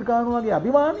කළු අප්‍රිකානු වගේ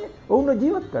අභිමානය වුන්ව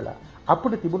ජීවත් කළා.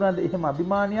 අපිට තිබුණාද එහෙම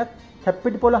අභිමානයක්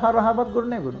කැප්පිටි පොළ හරහාවත්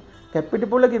ගොඩනැගුණා.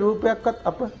 කැප්පිටි පොළගේ රූපයක්වත්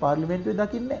අප පාර්ලිමේන්තුවේ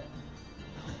දකින්නේ නැහැ.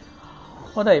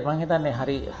 හොඳයි මම හිතන්නේ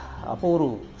හරි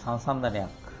අපූර්ව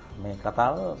සංසන්දනයක් මේ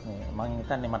කතාව. මේ මම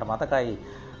හිතන්නේ මට මතකයි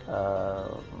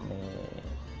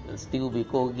මේ ස්ටීව්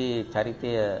බිකෝගේ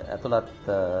චරිතය ඇතුළත්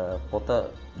පොත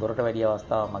දොරට වැඩි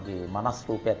අවස්ථාව මගේ මනස්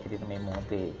රූපයක් විදිහට මේ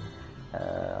මොහොතේ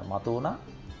මතුවුණා.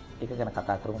 ඒක ගැන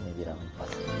කතා කරමු මේ විරාමයෙන්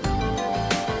පස්සේ.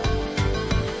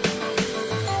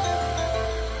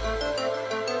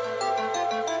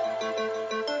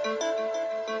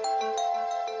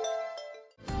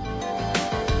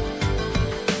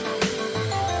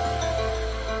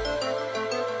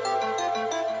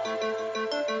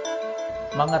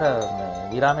 මම අර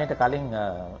විරාමයට කලින්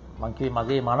මම කිව්වේ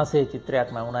මගේ මනසේ චිත්‍රයක්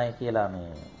නැවුණායි කියලා මේ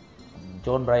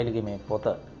ජෝන් බ්‍රයිලිගේ මේ පොත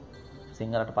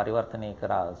සිංහලට පරිවර්තනය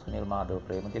කරා සුනිල් මාධව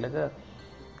ප්‍රේමතිලක.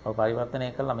 ඔය පරිවර්තනය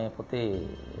කළා මේ පොතේ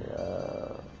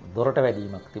දොරට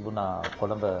වැඩිවීමක් තිබුණා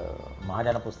කොළඹ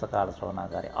මහජන පුස්තකාල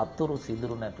ශ්‍රවණාගාරයේ අතුරු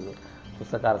සිදුරු නැතුව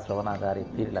පුස්තකාල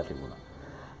ශ්‍රවණාගාරයේ පිරීලා තිබුණා.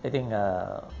 ඉතින්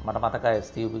මට මතකයි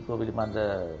ස්ටීව් බිකෝ පිළිබඳ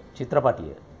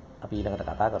චිත්‍රපටිය අපි ඊළඟට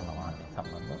කතා කරනවා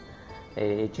සම්බන්ධව.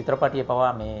 ඒ චිත්‍රපටිය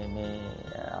පවා මේ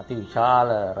අති විශාල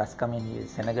රැස්කමින්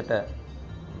සෙනගට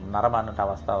නරඹන්නට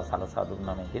අවස්ථාව සලසා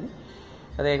දුන්නා මේකෙදි.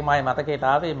 ඒක මගේ මතකයට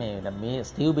ආවේ මේ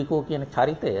ස්ටීව් බිකෝ කියන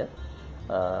චරිතය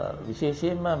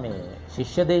විශේෂයෙන්ම මේ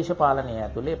ශිෂ්‍ය දේශපාලනය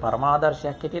ඇතුලේ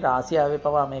පරමාදර්ශයක් හැටියට ආසියාවේ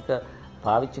පවා මේක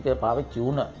පාවිච්චි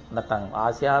වුණ නැත්නම්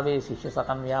ආසියාවේ ශිෂ්‍ය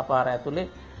සටන් ව්‍යාපාර ඇතුලේ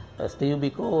ස්ටීව්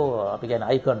බිකෝ අපි කියන්නේ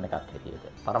අයිකන් එකක් හැටියට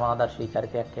පරමාදර්ශී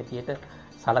චරිතයක් හැටියට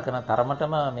සලකන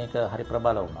තරමටම මේක හරි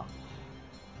ප්‍රබල වුණා.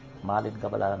 මාලින්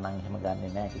කබලා නම් එහෙම ගන්නෙ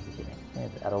නැහැ කිසි කෙනෙක්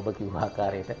නේද? අර ඔබ කිව්ව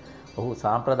ආකාරයට ඔහු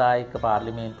සාම්ප්‍රදායික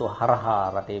පාර්ලිමේන්තුව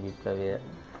හරහා රටේ විප්ලවය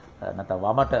නැත්නම්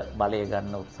වමට බලය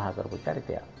ගන්න උත්සාහ කරපු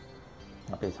චරිතයක්.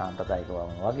 අපේ සාම්ප්‍රදායික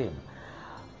වම වගේම.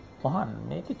 මොහන්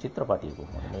මේකේ චිත්‍රපටිය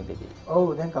කොහොමද මේ දෙකේ?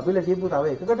 ඔව් දැන් කපිල කියපු තව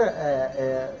එකකට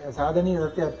සාධනීය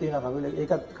තත්ත්වයක් තියෙනවා කපිල.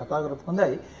 ඒකත් කතා කරත්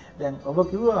හොඳයි. දැන් ඔබ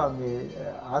කිව්වා මේ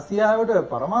ආසියාවට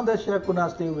පරමාදර්ශයක් වුණා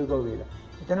ස්ටීව් බිකෝ කියලා.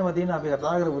 එතනම තියෙන අපි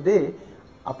කතා කරපු දේ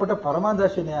අපට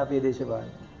පරමාදර්ශය නෑ අපේ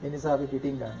දේශපාලනය. ඒ නිසා අපි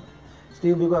පිටින් ගන්න.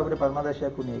 ස්ටීව් බිකෝ අපිට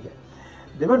පරමාදර්ශයක් වුණේ ඒක.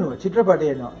 දෙවනුව චිත්‍රපටය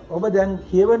එනවා. ඔබ දැන්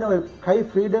කියවන ඔය කයි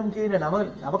ෆ්‍රීඩම් කියන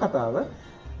නවකතාව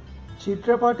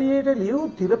චිත්‍රපටයේට ලියු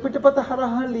තිරපිටපත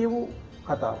හරහා ලියු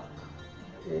කතාවක්.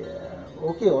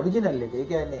 ඕකේ ඔරිජිනල් එක. ඒ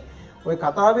කියන්නේ ඔය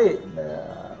කතාවේ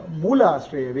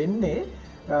මූලාශ්‍රය වෙන්නේ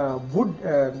වුඩ්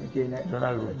කියන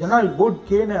ජනරල් වුඩ්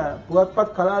කියන පුවත්පත්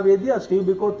කලාවේදියා ස්ටීව්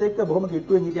බිකෝත් එක්ක බොහොම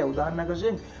කිට්ටුවෙන් හිටියා. උදාහරණයක්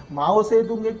වශයෙන් මාෝ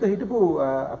සේතුන් එක්ක හිටපු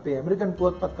අපේ ඇමරිකන්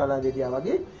පුවත්පත් කලාවේදියා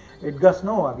වගේ එඩ්ගර්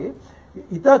ස්නෝ වගේ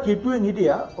ඉතා කිට්ටුවෙන්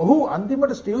හිටියා. ඔහු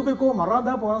අන්තිමට ස්ටීව් බිකෝ මරා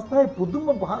දාපු අවස්ථාවේ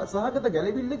පුදුම සහගත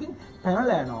ගැළවිල්ලකින්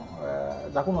පැනලා යනවා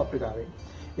දකුණු අප්‍රිකාවෙන්.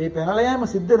 ඒ පැනලා යෑම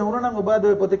සිද්ධ නොවුණා නම් ඔබ අද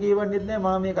ඔය පොත කියවන්නෙත් නැහැ,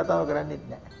 මම මේ කතාව කරන්නෙත්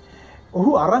නැහැ.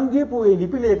 ඔහු අරන් ගියපු ඒ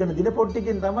ලිපි ලේඛන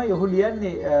දිනපොට්ටිකින් තමයි ඔහු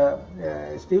ලියන්නේ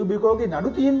ස්ටීව් බිකෝගේ නඩු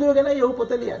තීන්දුව ගැනයි ඔහු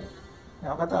පොත ලියන්නේ.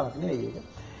 නෑ කතාවක් නෙවෙයි ඒක.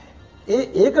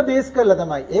 ඒක බේස් කරලා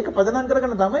තමයි ඒක පදනම්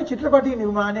කරගෙන තමයි චිත්‍රපටි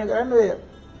නිර්මාණය කරන්නේ ඔය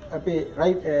අපේ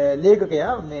රයිට්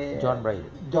ලේඛකයා මේ ජෝන් බ්‍රයිල්.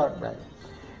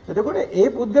 එතකොට ඒ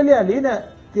පුද්ගලයා ලියන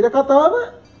තිරකතාව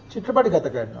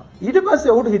චිත්‍රපටිගත කරනවා. ඊට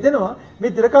පස්සේ ඔහුට හිතෙනවා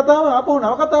මේ තිරකතාව ආපහු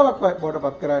නවකතාවක් බවට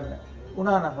පත් කරන්න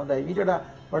උනා නම් හොඳයි. ඊට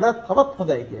වඩා තවත්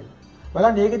හොඳයි කියලා.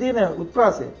 බලන්න ඒකේ තියෙන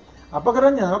උත්ප්‍රාසය. අප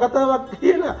කරන්නේ නවකතාවක්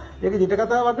කියලා ඒක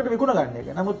දිටකතාවකට විකුණ ගන්න එක.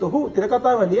 නමුත් ඔහු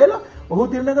තිරකතාව ලියලා ඔහු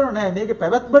තීරණය කරනවා නෑ මේකේ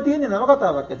පැවැත්ම තියෙන්නේ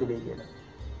නවකතාවක් ඇතුලේ කියලා.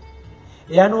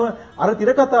 ඒ අනුව අර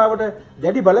තිරකතාවට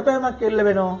දැඩි බලපෑමක් එල්ල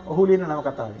වෙනවා ඔහු ලියන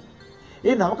නවකතාවේ.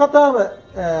 ඒ නවකතාව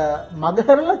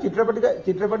මගහැරලා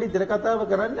චිත්‍රපටි තිරකතාව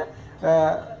කරන්න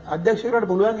අධ්‍යක්ෂකවරට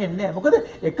පුළුවන් වෙන්නේ නෑ. මොකද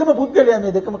එකම පුද්ගලයා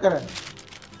මේ දෙකම කරන්නේ.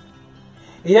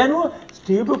 ඒ අනුව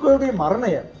ස්ටීව් බිකෝගේ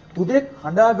මරණය පුදෙක්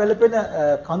හඬා වැළපෙන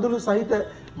කඳුළු සහිත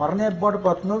මරණයක් බවට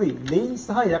පත් නොවි ලෙයින්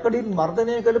සහ යකඩින්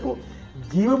මර්ධනය කළපු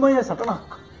ජීවමය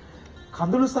සටනක්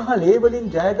කඳුළු සහ ලේ වලින්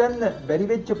ජය ගන්න බැරි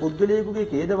වෙච්ච පුද්ගලයෙකුගේ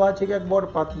ඛේදවාචකයක්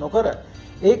බවට පත් නොකර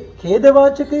ඒ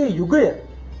ඛේදවාචකයේ යුගය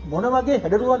මොන වගේ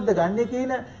හැඩරුවක්ද ගන්න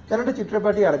කියන තැනට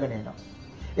චිත්‍රපටය අරගෙන එනවා.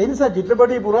 ඒ නිසා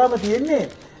චිත්‍රපටයේ පුරාම තියෙන්නේ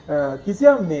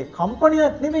කිසියම් මේ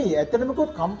කම්පනයක් නෙමෙයි ඇත්තටම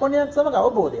කොත් කම්පනයක් සමග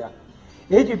අවබෝධයක්.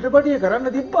 ඒ චිත්‍රපටය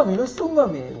කරන්න තිබ්බා මිනිස්සුන්ව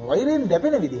මේ වෛරයෙන්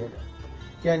දැපෙන විදිහට.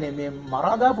 කියන්නේ මේ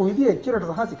මරා දාපු විදිය එච්චරට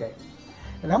සාහසිකයි.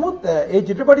 නමුත් ඒ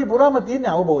චිත්‍රපටය පුරාම තියෙන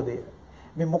අවබෝධය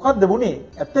මේ මොකද්ද වුනේ?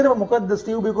 ඇත්තටම මොකද්ද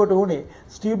ස්ටීව් බිකෝට වුනේ?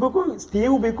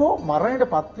 ස්ටීව් බිකෝ මරණයට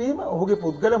පත්වීම ඔහුගේ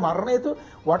පුද්ගල මරණයට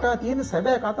වටා තියෙන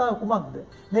සැබෑ කතාව කුමක්ද?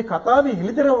 මේ කතාවේ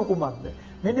හිලිතරම කුමක්ද?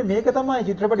 මෙන්න මේක තමයි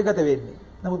චිත්‍රපටිගත වෙන්නේ.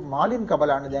 නමුත් මාලින්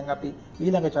කබලාන දැන් අපි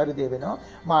ඊළඟ චරිතය වෙනවා.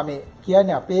 මා මේ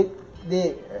කියන්නේ අපේ දේ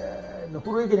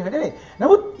නුපුරුයි කියන එක නෙවෙයි.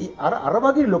 නමුත් අර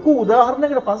වගේ ලොකු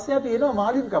උදාහරණයකට පස්සේ අපි එනවා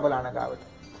මාලින් කබලාන ගාවට.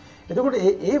 එතකොට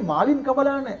ඒ මාලින්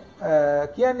කබලාන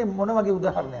කියන්නේ මොන වගේ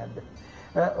උදාහරණයක්ද?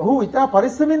 ඔහු ඉතා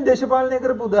පරිස්සමින් දේශපාලනය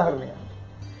කරපු උදාහරණයක්.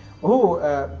 ඔහු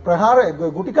ප්‍රහාර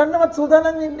ගුටි කන්නවත්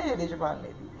සූදානම් වෙන්නේ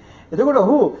දේශපාලනයේදී. එතකොට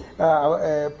ඔහු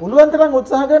පුළුවන් තරම්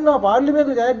උත්සාහ කරනවා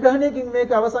පාර්ලිමේන්තු ජයග්‍රහණයකින්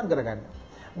මේක අවසන් කරගන්න.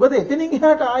 මොකද එතනින්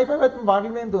එහාට ආයෙ පැවැත්ම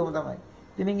පාර්ලිමේන්තුවම තමයි.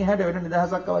 එතනින් එහාට වෙන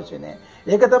නිදහසක් අවශ්‍ය නැහැ.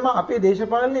 ඒක තමයි අපේ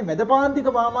දේශපාලනයේ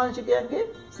මැදපාන්තික වාමාංශිකයන්ගේ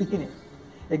සිහිනය.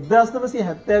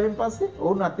 1970 පස්සේ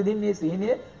ඔවුන් අත්දින්නේ සිහිනය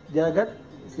ජයගත්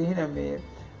සිහින මේ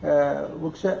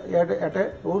වෘක්ෂයට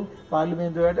යට ඔවුන්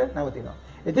පාර්ලිමේන්තුවට නැවතිනවා.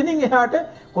 එතනින් එහාට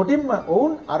කොටින්ම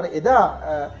ඔවුන් අර එදා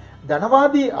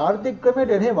ධනවාදී ආර්ථික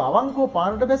ක්‍රමයට එනේ වවංකෝ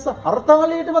පාරට බැස්ස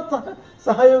හර්තාලයටවත්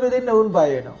සහයෝගය දෙන්න ඔවුන් බය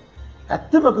වෙනවා.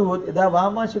 ඇත්තම කිව්වොත් එදා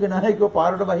වාමාංශික නායකයෝ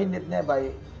පාරට බහින්නෙත් නෑ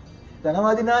බයයි.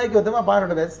 ධනවාදී නායකයෝ තමයි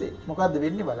පාරට බැස්සේ. මොකද්ද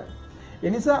වෙන්නේ බලන්න. ඒ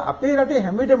නිසා අපේ රටේ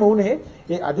හැම විටම උනේ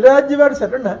ඒ අධිරාජ්‍යවාදී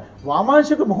සටන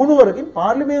වාමාංශික මුහුණුවරකින්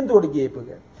පාර්ලිමේන්තුවට ගියපු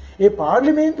එක. ඒ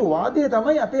පාර්ලිමේන්තු වාදය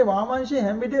තමයි අපේ වාමාංශයේ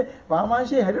හැම විට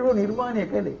වාමාංශයේ හැඩරුව නිර්මාණය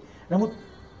කළේ. නමුත්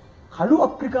කළු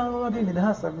අප්‍රිකානුව වගේ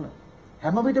නිදහස් සටන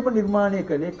හැම විටම නිර්මාණය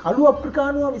කළේ කළු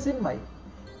අප්‍රිකානුව විසින්මයි.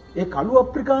 ඒ කළු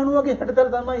අප්‍රිකානුවගේ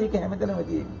හැඩතල තමයි ඒක හැමතැනම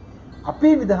තියෙන්නේ.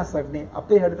 අපේ නිදහස් සටනේ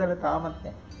අපේ හැඩතල තාමත්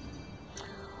නැහැ.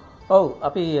 ඔව්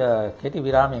අපි කෙටි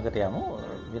විරාමයකට යමු.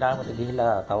 විරාමයට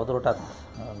ගිහිලා තවදුරටත්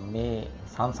මේ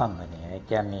සංසන්දනය. ඒ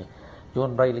කියන්නේ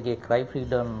ජෝන් බ්‍රයිලිගේ ක්‍රයි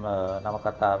ෆ්‍රීඩම්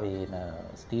නවකතාවේ එන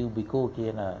ස්ටීව් බිකෝ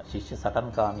කියන ශිෂ්‍ය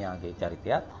සටන්කාමියාගේ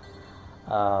චරිතයත්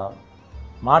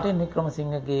මාටින්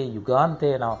වික්‍රමසිංහගේ යුගාන්තය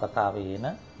නවකතාවේ එන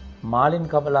මාලින්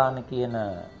කබලාන කියන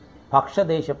පක්ෂ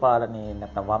දේශපාලනයේ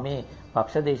නැත්නම් වමේ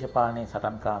පක්ෂ දේශපාලනයේ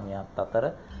සටන්කාමියාත් අතර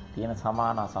තියෙන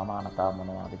සමානතා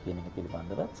මොනවාද කියන එක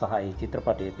පිළිබඳව සහ ඒ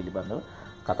චිත්‍රපටය පිළිබඳව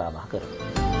කතා බහ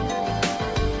කරමු.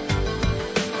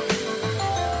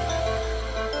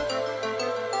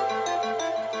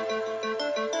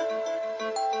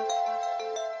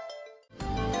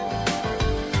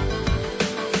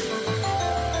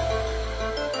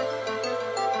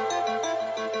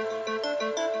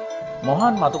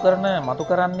 මොහන් මතු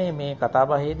කරන්නේ මේ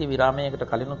කතාබහේදී විරාමයකට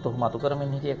කලිනුත් ඔහු මතු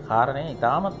කරමින් හිටිය කාරණේ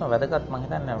ඉතාමත්ම වැදගත් මම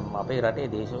හිතන්නේ අපේ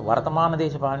රටේ වර්තමාන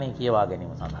දේශපාලනයේ කියවා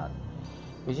ගැනීම සඳහා.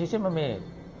 විශේෂයෙන්ම මේ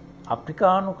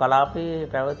අප්‍රිකානු කලාපයේ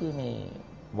පැවති මේ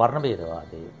වර්ණ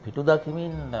භේදවාදය පිටු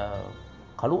දකිමින්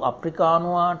කළු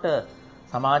අප්‍රිකානුවාට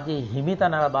සමාජයේ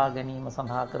හිමිතන ලබා ගැනීම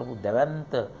සඳහා කරපු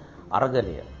දැවැන්ත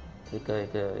අරගලය.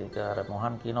 ඒක අර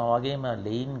මොහන් කියනවා වගේම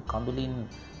ලෙයින් කඳුලින්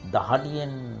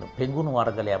දහඩියෙන් පෙඟුණු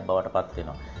වර්ගලයක් බවට පත්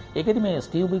වෙනවා. ඒකෙදි මේ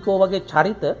ස්ටීව් බිකෝ වගේ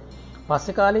චරිත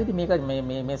පස්සේ කාලෙදී මේක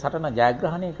මේ සටන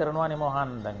ජයග්‍රහණය කරනවානේ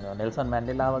මොහන් දැන් නෙල්සන්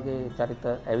මැන්ඩෙලා වගේ චරිත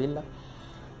ඇවිල්ලා.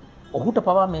 ඔහුට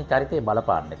පවා මේ චරිතේ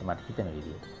බලපාන්න ඇති මට හිතෙන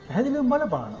විදිහට. පැහැදිලිවම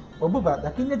බලපානවා. ඔබ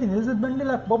දකින්න ඇති නෙල්සන්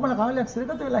මැන්ඩෙලා කොපමණ කාලයක්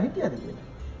සිරගත වෙලා හිටියද කියලා.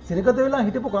 සිරගත වෙලා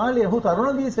හිටපු කාලේ ඔහු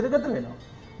තරුණදී සිරගත වෙනවා.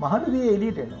 මහලුවේ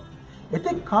එළියට එනවා.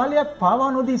 එතෙක් කාලයක් පාවා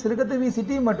නොදී සිරගත වී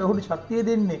සිටීමට ඔහුට ශක්තිය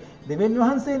දෙන්නේ දෙවියන්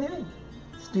වහන්සේ නෙවෙයි.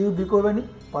 ස්ටීව් බිකෝ වැනි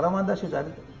පරමාදර්ශී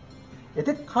චරිත.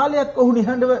 එතෙක් කාලයක් ඔහු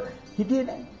නිහඬව හිටියේ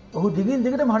නැහැ. ඔහු දිගින්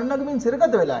දිගටම හඬනගමින්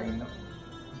සිරගත වෙලා ඉන්නවා.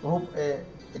 ඔහු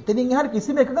එතනින් එහාට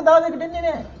කිසිම එකඟතාවයකට එන්නේ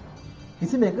නැහැ.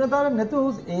 කිසිම එකඟතාවයක්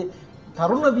නැතුව ඒ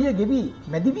තරුණ විය ගෙවි,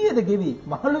 මැදි වියද ගෙවි,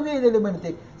 මහලු වියද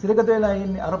දෙමෙතෙක් සිරගත වෙලා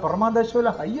ඉන්නේ අර පරමාදර්ශ වල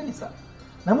හයිය නිසා.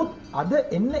 නමුත් අද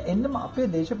එන්නම අපේ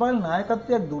දේශපාලන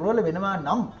නායකත්වයක් දුර්වල වෙනවා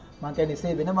නම් මම කියන්නේ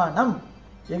ඉසේ වෙනවා නම්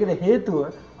ඒකට හේතුව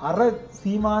අර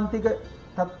සීමාන්තික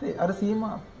තත්ත්වේ අර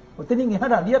සීමා ඔතනින්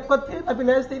එහාට අඩියක්වත් දෙන්න අපි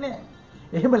ලෑස්ති නෑ.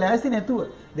 එහෙම ලෑස්ති නැතුව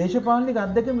දේශපාලනික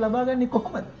අත්දැකීම් ලබා ගන්නේ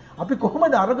කොහොමද? අපි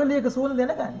කොහොමද අරගලයක සූල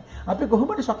දැනගන්නේ? අපි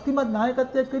කොහොමද ශක්තිමත්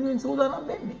නායකත්වයක් වෙනුවෙන් සූදානම්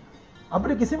වෙන්නේ?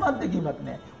 අපිට කිසිම අත්දැකීමක්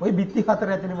නෑ. ওই බිත්ති හතර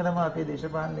ඇතුළේම තමයි අපේ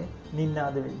දේශපාලනේ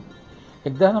නින්නාද වෙන්නේ.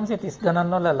 1930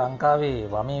 ගණන් වල ලංකාවේ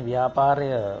වමේ ව්‍යාපාරය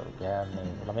කියන්නේ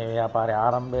වමේ ව්‍යාපාරය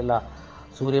ආරම්භ වෙලා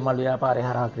සූර්යමල් ව්‍යාපාරය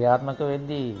හරහා ක්‍රියාත්මක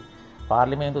වෙද්දී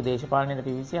පාර්ලිමේන්තු දේශපාලනයට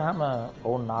පිවිසියාම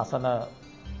ඔවුන් ආසන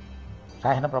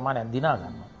සෑහෙන ප්‍රමාණයක් දිනා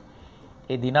ගන්නවා.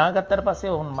 ඒ දිනාගත්තට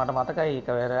පස්සේ උන් මට මතකයි එක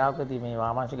වෙලාවකදී මේ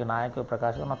වාමාංශික නායකයෝ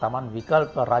ප්‍රකාශ කරනවා Taman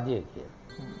විකල්ප රජය කියලා.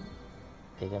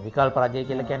 ඒක විකල්ප රජය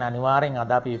කියලා කියන්නේ අනිවාර්යෙන්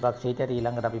අද අපි විපක්ෂයට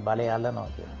ඊළඟට අපි බලය අල්ලනවා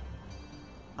කියලා.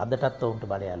 අදටත් උන්ට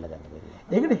බලය අල්ල ගන්න බැහැ.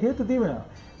 ඒකට හේතු තිබෙනවා.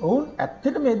 ඔවුන්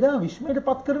ඇත්තටම එදා විශ්මයට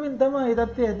පත් කරමින් තමයි ඒ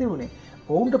தත්ත්වය ඇති වුණේ.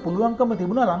 ඔවුන්ට පුළුවන්කම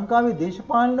තිබුණා ලංකාවේ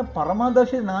දේශපාලන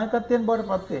පරමාදර්ශී නායකත්වයෙන්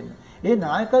බවට පත් වෙන්න. ඒ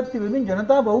නායකත්වය වෙමින්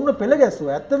ජනතාව ඔවුන්ව පෙළ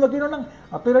ගැස්සුවා. ඇත්තම කියනවා නම්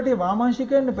අපේ රටේ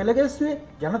වාමාංශිකයන් පෙළ ගැස්සුවේ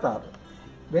ජනතාව.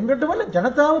 වෙන රටවල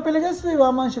ජනතාව පෙළ ගැස්සුවේ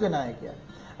වාමාංශික නායකයන්.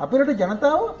 අපේ රටේ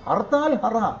ජනතාව හර්තාල්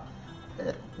හරහා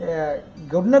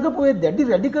ගොඩනගපු ඒ දැඩි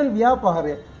රැඩිකල්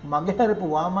ව්‍යාපාරය මගහැරපු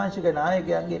වාමාංශික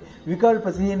නායකයන්ගේ විකල්ප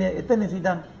සිහිනය එතන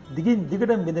සිටන් දිගින්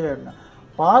දිගටම බිඳ වැටුණා.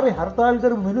 පාරේ හර්තාල්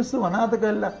කරපු මිනිස්සු අනාථ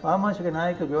කළා වාමාංශික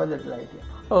නායක ගෙවල්ලටලා හිටියා.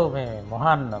 ඔව් මේ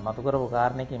මොහන් මතු කරපු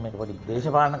කාරණේකින් මේක පොඩි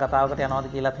දේශපාලන කතාවකට යනවාද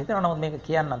කියලාත් හිතෙනවා. නමුත් මේක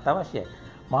කියන්නත් අවශ්‍යයි.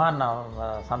 මොහන්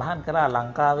සඳහන් කළා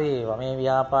ලංකාවේ වමේ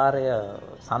ව්‍යාපාරය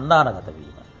සන්දානගත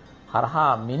වීම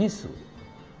හරහා මිනිස්සු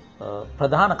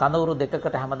ප්‍රධාන කඳවුරු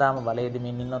දෙකකට හැමදාම බලය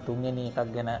දෙමින් ඉන්න තුන්වෙනි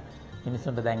එකක් ගැන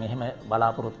මිනිස්සුන්ට දැන් එහෙම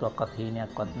බලාපොරොත්තුවක්වත්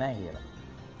හීනයක්වත් නැහැ කියලා.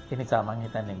 ඒ නිසා මම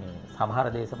හිතන්නේ මේ සමහර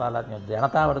දේශපාලඥයෝ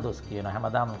ජනතාවට දොස් කියනවා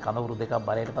හැමදාම කඳවුරු දෙකක්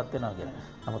බලයටපත් වෙනවා කියලා.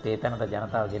 නමුත් ඒ තැනට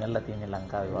ජනතාව ගෙනල්ලා තියෙන්නේ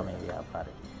ලංකාවේ වමේ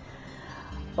ව්‍යාපාරේ.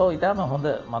 ඔව් ඊටම හොඳ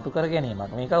මතු කර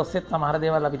ගැනීමක්. මේක ඔස්සෙත් සමහර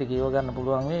දේවල් අපිට කියව ගන්න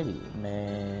පුළුවන් වේවි.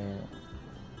 මේ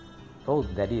ඔව්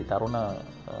දැඩි තරුණ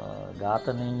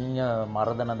ඝාතනීය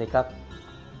මර්ධන දෙකක්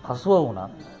හසුව වුණා.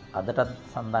 අදටත්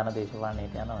සන්දාන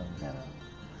දේශපාලනයට යනවා.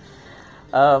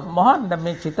 මොහන්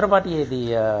මේ චිත්‍රපටයේදී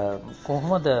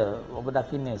කොහොමද ඔබ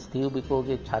දකින්නේ ස්ටීව්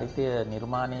බිකෝගේ චරිතය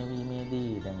නිර්මාණය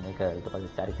වීමේදී දැන් මේක ඊට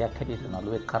පස්සේ චරිතයක් හැටියට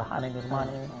නළුවෙක් කරහානේ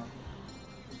නිර්මාණය වෙන්නේ.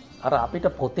 අර අපිට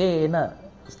පොතේ එන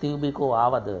ස්ටීව් බිකෝ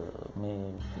ආවද මේ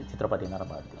චිත්‍රපටය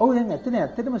නරඹද්දී? ඔව් දැන්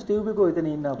ඇත්තටම ස්ටීව් බිකෝ එතන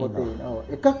ඉන්නවා පොතේ. ඔව්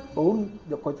එකක් ඔවුන්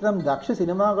කොතරම් දක්ෂ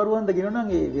සිනමාකරුවන්ද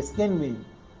කියනවනම් ඒ වෙස්ගෙන් මේ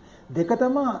දෙක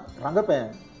තමයි රංගපෑම්.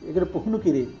 ඒකට පුහුණු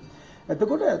කිරීම.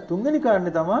 එතකොට තුන්වෙනි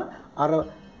කාරණේ තමයි අර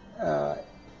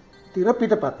තිර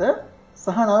පිටපත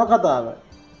සහ නවකතාව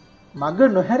මග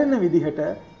නොහැරෙන විදිහට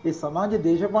ඒ සමාජ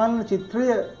දේශපාලන චිත්‍රය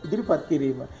ඉදිරිපත්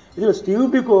කිරීම. ඒක ස්ටීව්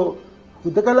බිකෝ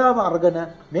හුදකලාව අරගෙන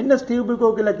මෙන්න ස්ටීව්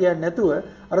බිකෝ කියලා කියන්නේ නැතුව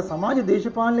අර සමාජ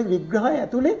දේශපාලන විග්‍රහය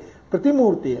ඇතුලේ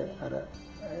ප්‍රතිමූර්තිය අර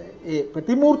ඒ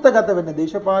ප්‍රතිමූර්තගත වෙන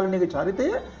දේශපාලනික චරිතය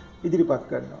ඉදිරිපත්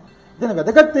කරනවා. එතන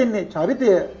වැදගත් වෙන්නේ චරිතය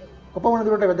කොපමණ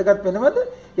දුරට වැදගත් වෙනවද?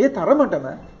 ඒ තරමටම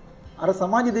අර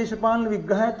සමාජ දේශපාලන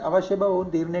විග්‍රහයත් අවශ්‍ය බව වුන්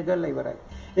තීරණය කරලා ඉවරයි.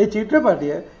 ඒ චිත්‍රපටය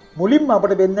මුලින්ම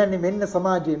අපිට බෙන්දන්නේ මෙන්න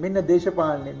සමාජය, මෙන්න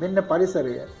දේශපාලනය, මෙන්න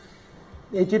පරිසරය.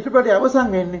 ඒ චිත්‍රපටය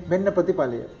අවසන් වෙන්නේ මෙන්න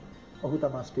ප්‍රතිඵලය. ඔහු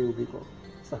තමයි ස්ටීව් බිකෝ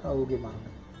සහ ඔහුගේ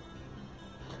මරණය.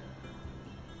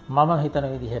 මම හිතන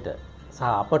විදිහට සහ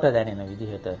අපට දැනෙන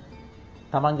විදිහට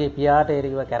තමන්ගේ පියාට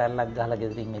එරෙහිව කැරැල්ලක් ගහලා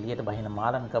ගෙදරින් එළියට බහින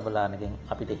මාලන් කබලානගෙන්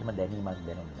අපිට එහෙම දැනීමක්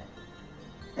දැනුන්නේ නැහැ.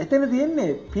 එතන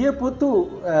තියෙන්නේ පිය පුතු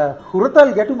හුරතල්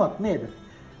ගැටුමක් නේද?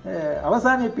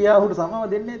 අවසානයේ පියා ඔහුට සමාව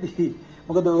දෙන්නේ නැති.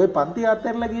 මොකද ওই පන්තිය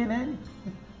අත්හැරලා ගියේ නෑනේ.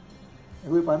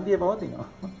 ඒ පන්තිය පවතිනවා.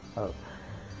 ඔව්.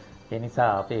 ඒ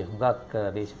නිසා අපේ හුඟක්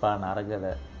දේශපාලන අරගල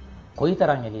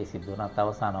කොයිතරම් එළිය සිද්ධ වුණත්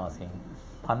අවසාන වශයෙන්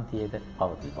පන්තියේද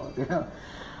පවතිනවා.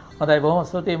 හොඳයි බොහොම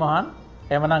ස්තුතියි මහාන්.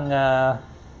 එහෙමනම්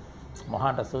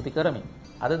මහාන්ට ස්තුති කරමි.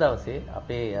 අද දවසේ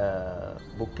අපේ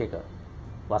බුක් එක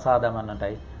වසා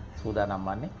දමන්නටයි සූදානම්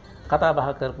වන්නේ. කතා බහ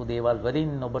කරපු දේවල්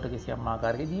වලින් ඔබට කිසියම්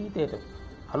ආකාරයක ජීවිතයට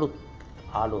අලුත්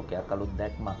ආලෝකයක්, අලුත්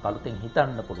දැක්මක්, අලුතෙන්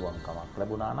හිතන්න පුළුවන් කමක්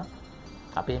ලැබුණා නම්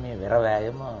අපේ මේ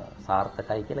වෙරවැයම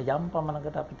සාර්ථකයි කියලා යම්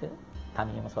පමණකට අපිට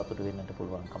තනියම සතුටු වෙන්නට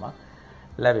පුළුවන් කමක්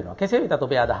ලැබෙනවා. කෙසේ වෙතත්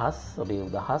ඔබේ අදහස්, ඔබේ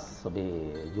උදහස්,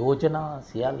 ඔබේ යෝජනා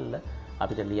සියල්ල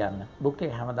අපිට ලියන්න. බුක්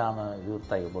එක හැමදාම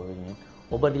විවෘතයි ඔබ වෙනුවෙන්.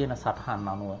 ඔබ ලියන සටහන්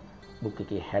අනුව බුක්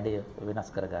එකේ හැඩය වෙනස්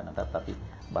කර ගන්නටත් අපි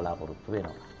බලාපොරොත්තු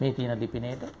වෙනවා. මේ තියෙන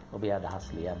ලිපිණයට ඔබේ අදහස්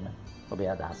ලියන්න, ඔබේ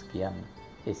අදහස් කියන්න.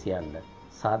 ඒ සියල්ල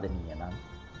සාධනීය නම්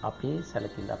අපේ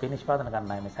සැලකිල්ල, අපේ නිෂ්පාදන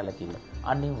කණ්ඩායමේ සැලකිල්ල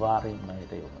අනිවාර්යයෙන්ම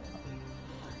යට යොමු වෙනවා.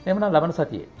 එහෙමනම් ලබන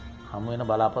සතියේ හමු වෙන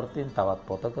බලාපොරොත්තු වෙන තවත්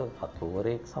පොතක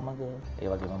කතුවරයෙක් සමග, ඒ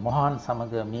වගේම මොහාන්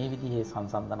සමග මේ විදිහේ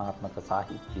සංසන්දනාත්මක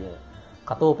සාහිත්‍ය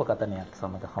කතෝපකථනයක්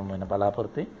සමග හමු වෙන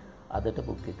බලාපොරොත්තු වෙන අදට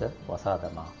බුක් එක වසා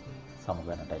දමා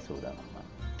සමුගන්නටයි සූදානම් වන්නේ.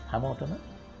 හැමෝටම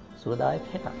සුවදායක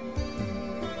හෙටක්.